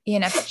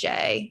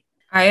ENFJ.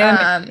 I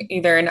am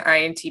either an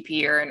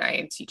INTP or an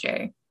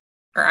INTJ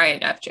or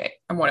INFJ.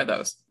 I'm one of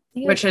those,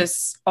 which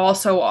is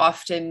also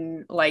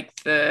often like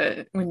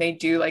when they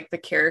do like the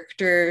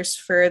characters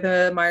for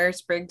the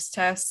Myers-Briggs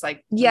test,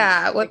 like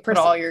what put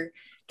all your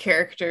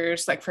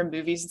characters like from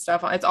movies and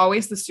stuff. It's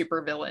always the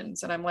super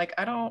villains, and I'm like, That's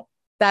I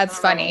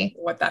don't funny.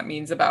 know what that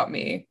means about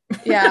me.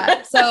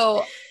 Yeah.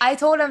 So I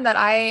told him that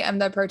I am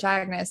the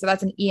protagonist. So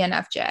that's an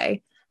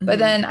ENFJ. But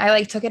then I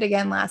like took it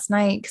again last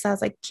night because I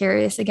was like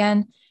curious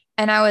again.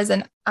 And I was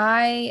an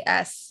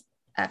ISFJ,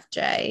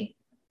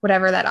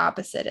 whatever that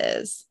opposite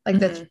is, like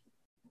the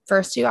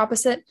first two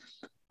opposite.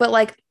 But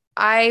like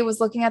I was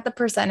looking at the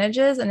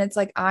percentages and it's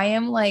like I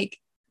am like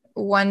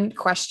one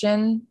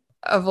question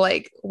of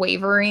like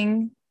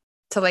wavering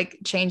to like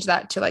change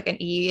that to like an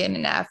E and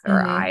an F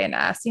or I and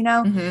S, you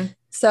know?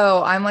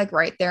 So I'm like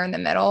right there in the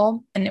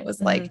middle. And it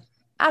was like,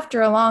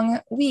 after a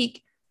long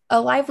week, a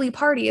lively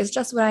party is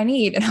just what I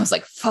need. And I was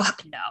like,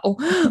 fuck no.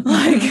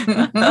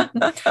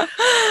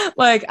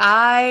 Like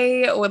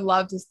I would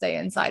love to stay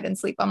inside and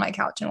sleep on my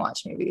couch and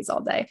watch movies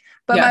all day.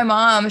 But my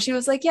mom, she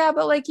was like, yeah,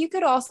 but like you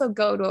could also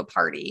go to a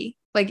party.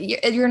 Like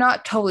you're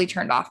not totally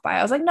turned off by it.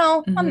 I was like,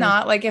 no, I'm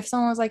not. Like if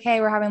someone was like,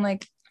 hey, we're having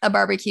like a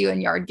barbecue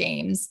and yard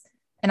games,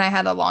 and I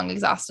had a long,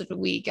 exhausted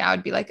week, I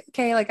would be like,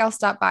 okay, like I'll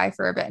stop by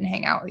for a bit and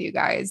hang out with you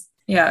guys.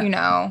 Yeah. You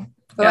know,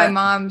 but my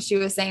mom, she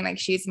was saying like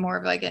she's more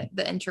of like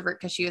the introvert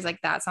because she was like,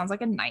 that sounds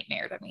like a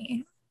nightmare to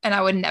me. And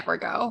I would never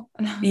go.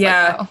 And I was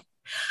like, oh.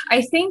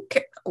 I think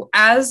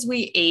as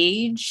we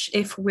age,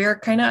 if you're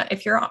kind of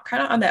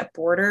on that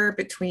border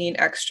between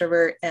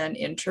extrovert and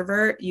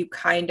introvert, you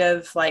kind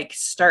of like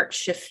start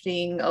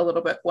shifting a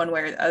little bit one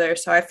way or the other.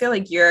 So I feel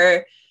like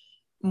you're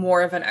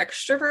more of an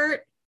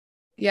extrovert.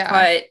 Yeah.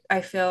 But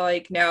I feel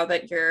like now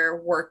that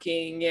you're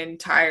working and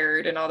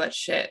tired and all that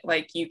shit,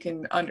 like you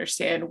can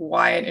understand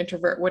why an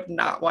introvert would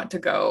not want to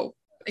go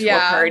to a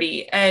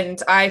party. And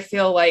I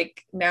feel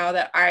like now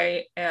that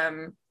I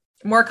am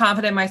more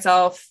confident in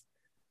myself,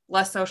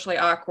 less socially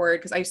awkward,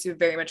 because I used to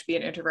very much be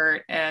an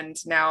introvert, and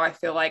now I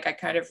feel like I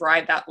kind of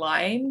ride that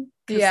line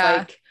because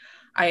like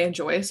I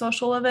enjoy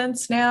social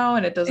events now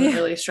and it doesn't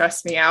really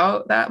stress me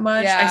out that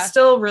much. I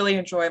still really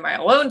enjoy my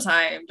alone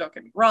time, don't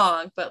get me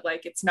wrong, but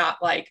like it's not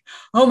like,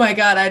 oh my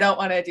God, I don't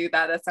want to do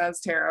that. That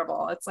sounds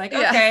terrible. It's like,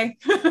 okay.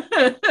 So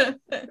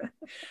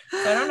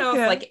I don't know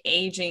if like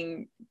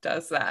aging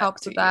does that.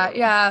 Helps with that.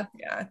 Yeah.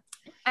 Yeah.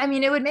 I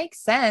mean, it would make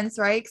sense,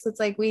 right? Because it's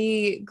like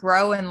we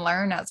grow and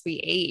learn as we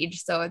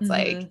age. So it's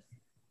like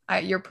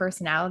your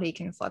personality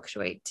can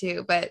fluctuate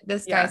too. But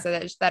this guy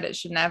said that it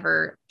should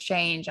never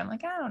change. I'm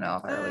like, I don't know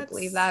if I really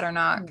believe that or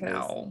not.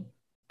 No,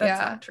 that's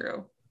not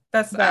true.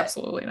 That's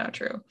absolutely not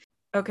true.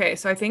 Okay,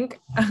 so I think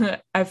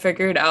I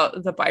figured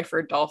out the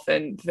Byford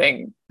dolphin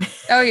thing.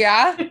 Oh,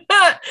 yeah?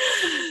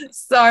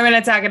 So I'm going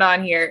to tack it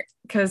on here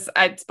because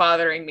it's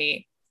bothering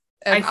me.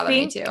 It bothered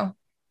me too.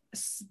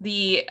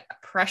 The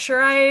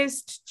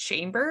pressurized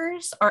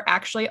chambers are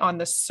actually on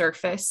the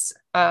surface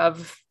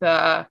of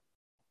the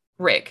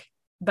rig,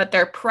 but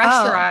they're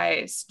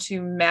pressurized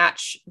to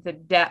match the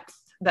depth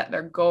that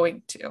they're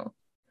going to.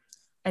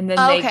 And then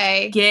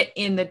they get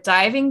in the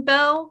diving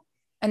bell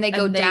and they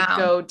go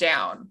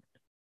down.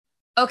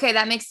 Okay,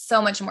 that makes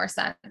so much more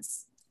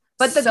sense.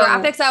 But the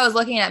graphics I was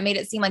looking at made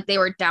it seem like they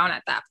were down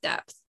at that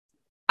depth.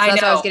 So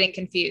that's why I was getting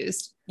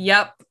confused.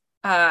 Yep.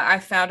 I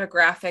found a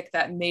graphic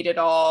that made it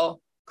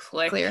all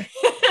clear.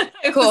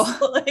 Cool.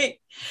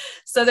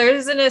 So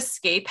there's an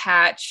escape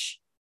hatch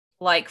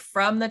like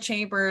from the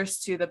chambers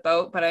to the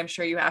boat, but I'm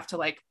sure you have to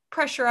like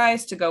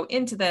pressurize to go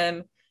into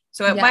them.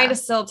 So it might have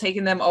still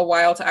taken them a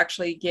while to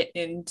actually get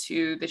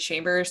into the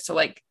chambers to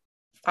like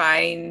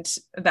find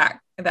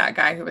that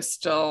guy who was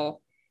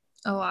still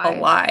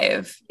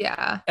alive.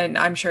 Yeah. And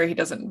I'm sure he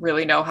doesn't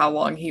really know how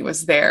long he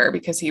was there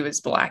because he was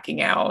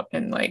blacking out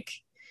and like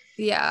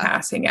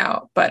passing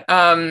out. But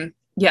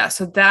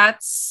so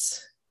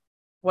that's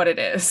what it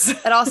is.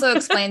 It also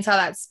explains how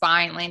that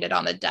spine landed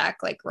on the deck,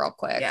 like real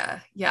quick. Yeah.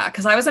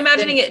 Because I was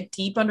imagining it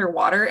deep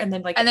underwater, and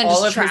then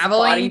all of his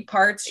body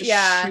parts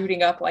just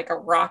shooting up like a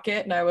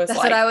rocket, and I was that's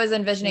what I was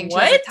envisioning too.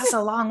 Like, that's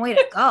a long way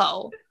to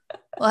go.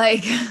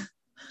 Like,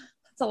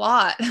 that's a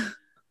lot.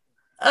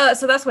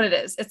 So that's what it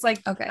is. It's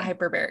like a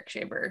hyperbaric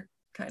chamber,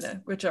 kind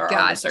of, which are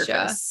on the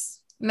surface.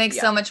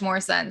 Makes so much more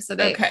sense. So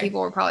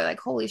people were probably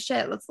like, "Holy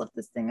shit, let's lift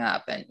this thing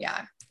up!" And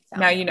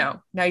now you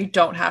know. Now you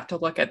don't have to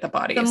look at the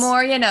bodies. The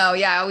more you know.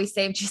 Yeah, we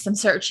saved you some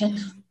searching.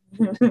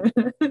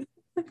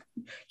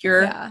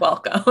 You're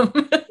welcome.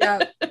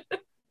 Yeah.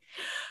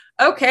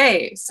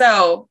 Okay,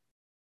 so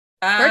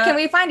where can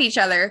we find each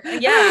other?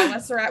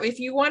 Let's wrap. If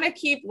you want to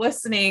keep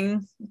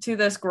listening to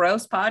this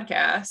gross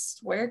podcast,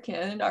 where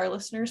can our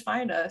listeners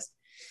find us?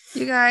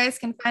 You guys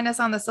can find us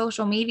on the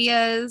social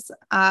medias,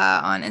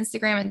 on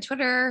Instagram and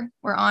Twitter.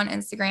 We're on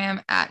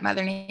Instagram at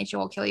Mother Nature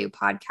Will Kill You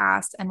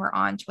Podcast, and we're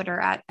on Twitter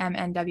at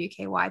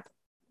MNWKY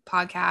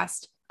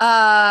Podcast.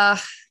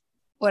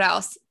 What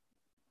else?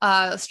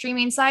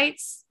 Streaming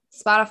sites,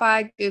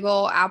 Spotify,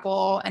 Google,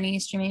 Apple, any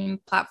streaming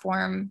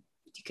platform.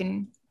 You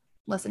can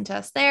listen to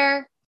us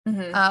there.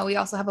 Mm-hmm. We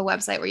also have a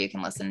website where you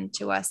can listen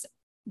to us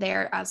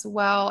there as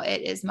well.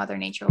 It is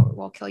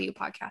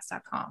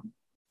mothernaturewillkillyou.podcast.com.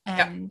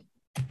 And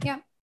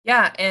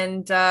Yeah.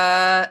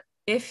 And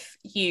if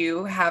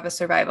you have a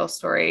survival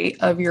story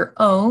of your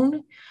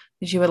own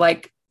that you would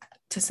like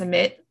to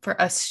submit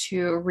for us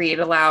to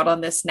read aloud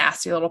on this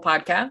nasty little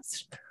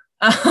podcast,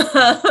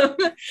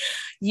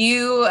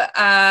 you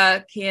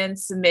can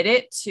submit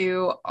it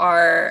to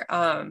our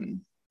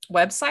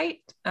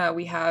website.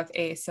 We have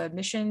a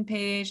submission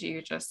page.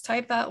 You just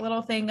type that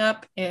little thing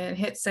up and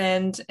hit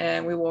send,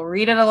 and we will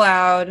read it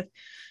aloud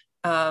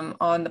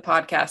on the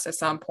podcast at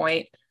some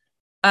point.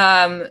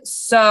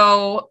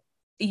 So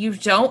you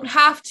don't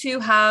have to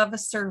have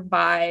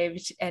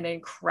survived an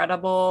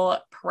incredible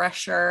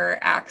pressure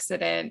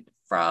accident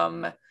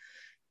from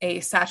a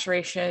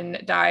saturation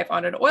dive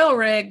on an oil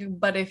rig,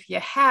 but if you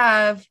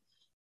have,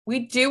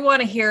 we do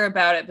want to hear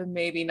about it, but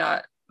maybe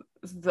not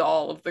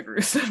all of the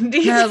gruesome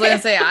details. I was going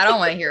to say, I don't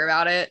want to hear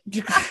about it.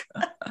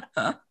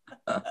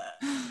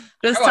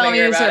 Just tell me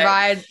you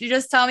survived. You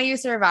just tell me you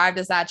survived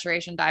a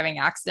saturation diving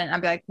accident.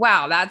 I'd be like,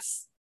 wow,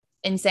 that's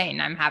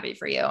insane. I'm happy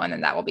for you. And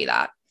then that will be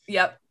that.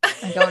 Yep.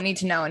 I don't need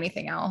to know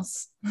anything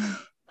else.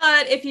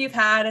 But if you've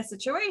had a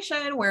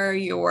situation where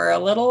you were a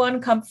little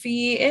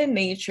uncomfy in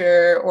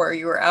nature, or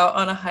you were out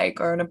on a hike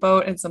or on a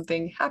boat and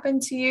something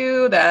happened to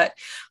you that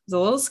was a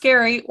little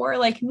scary, or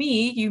like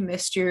me, you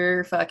missed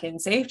your fucking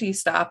safety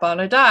stop on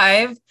a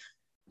dive,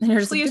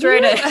 please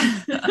write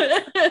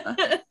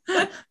it.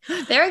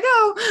 There we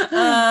go.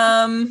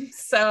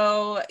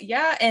 So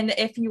yeah, and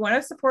if you want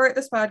to support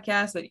this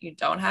podcast but you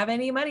don't have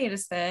any money to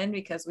spend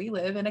because we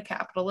live in a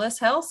capitalist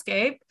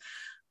hellscape,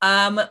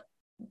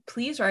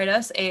 please write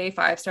us a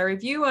 5-star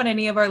review on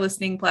any of our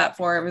listening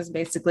platforms.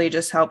 Basically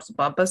just helps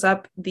bump us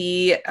up.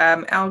 The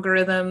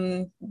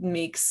algorithm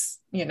makes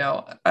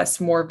us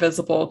more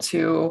visible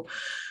to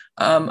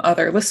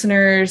other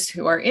listeners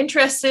who are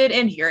interested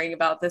in hearing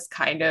about this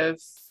kind of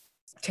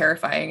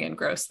terrifying and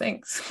gross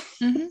things,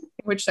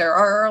 which there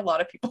are a lot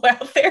of people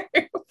out there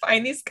who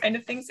find these kind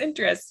of things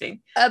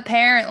interesting,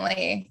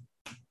 apparently,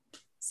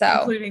 so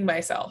including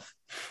myself.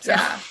 So.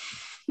 Yeah.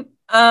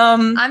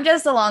 I'm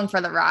just along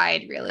for the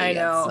ride, really. I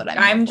know.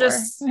 I'm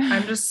just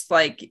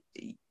like,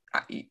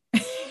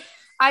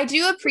 I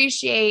do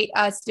appreciate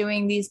us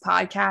doing these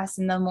podcasts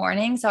in the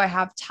morning, so I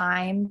have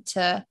time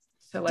to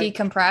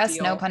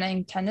decompress, no pun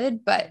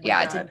intended, but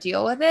to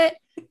deal with it.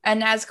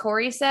 And as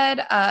Corey said,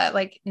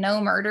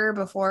 no murder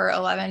before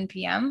 11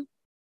 p.m.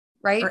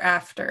 right? Or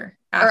after.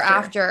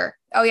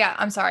 Oh yeah,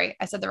 I'm sorry,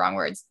 I said the wrong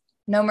words.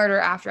 No murder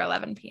after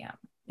 11 p.m.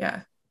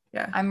 Yeah.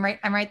 I'm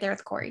right there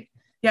with Corey.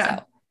 Yeah.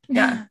 So.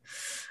 Yeah.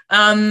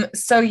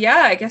 So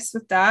I guess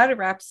with that, it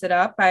wraps it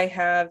up. I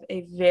have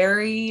a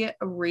very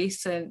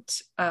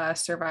recent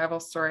survival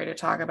story to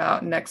talk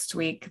about next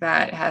week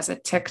that has a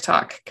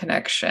TikTok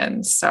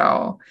connection.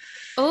 So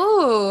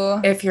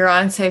if you're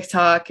on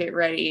TikTok, get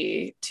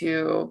ready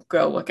to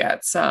go look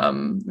at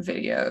some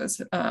videos.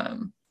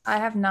 I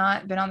have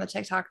not been on the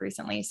TikTok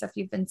recently, so if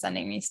you've been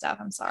sending me stuff,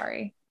 I'm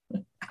sorry.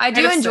 I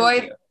do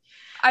enjoy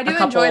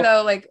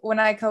though, like when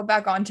I go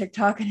back on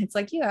TikTok and it's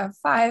like, you have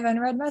 5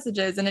 unread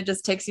messages, and it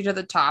just takes you to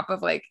the top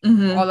of like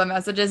all the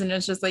messages, and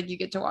it's just like you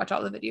get to watch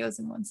all the videos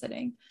in one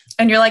sitting,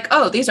 and you're like,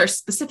 oh, these are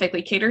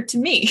specifically catered to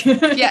me.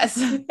 Yes.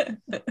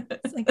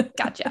 It's like,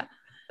 gotcha.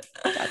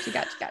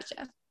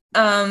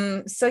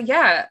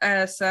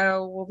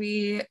 So we'll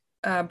be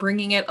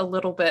bringing it a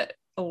little bit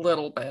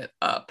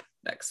up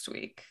next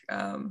week.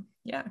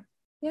 Yeah,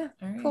 right.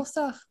 Cool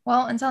stuff.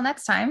 Well, until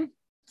next time,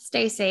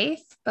 stay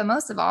safe, but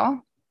most of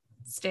all,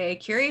 stay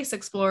curious,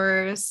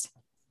 explorers.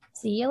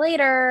 See you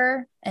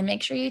later, and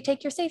make sure you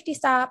take your safety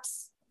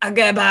stops.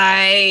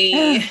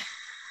 Goodbye.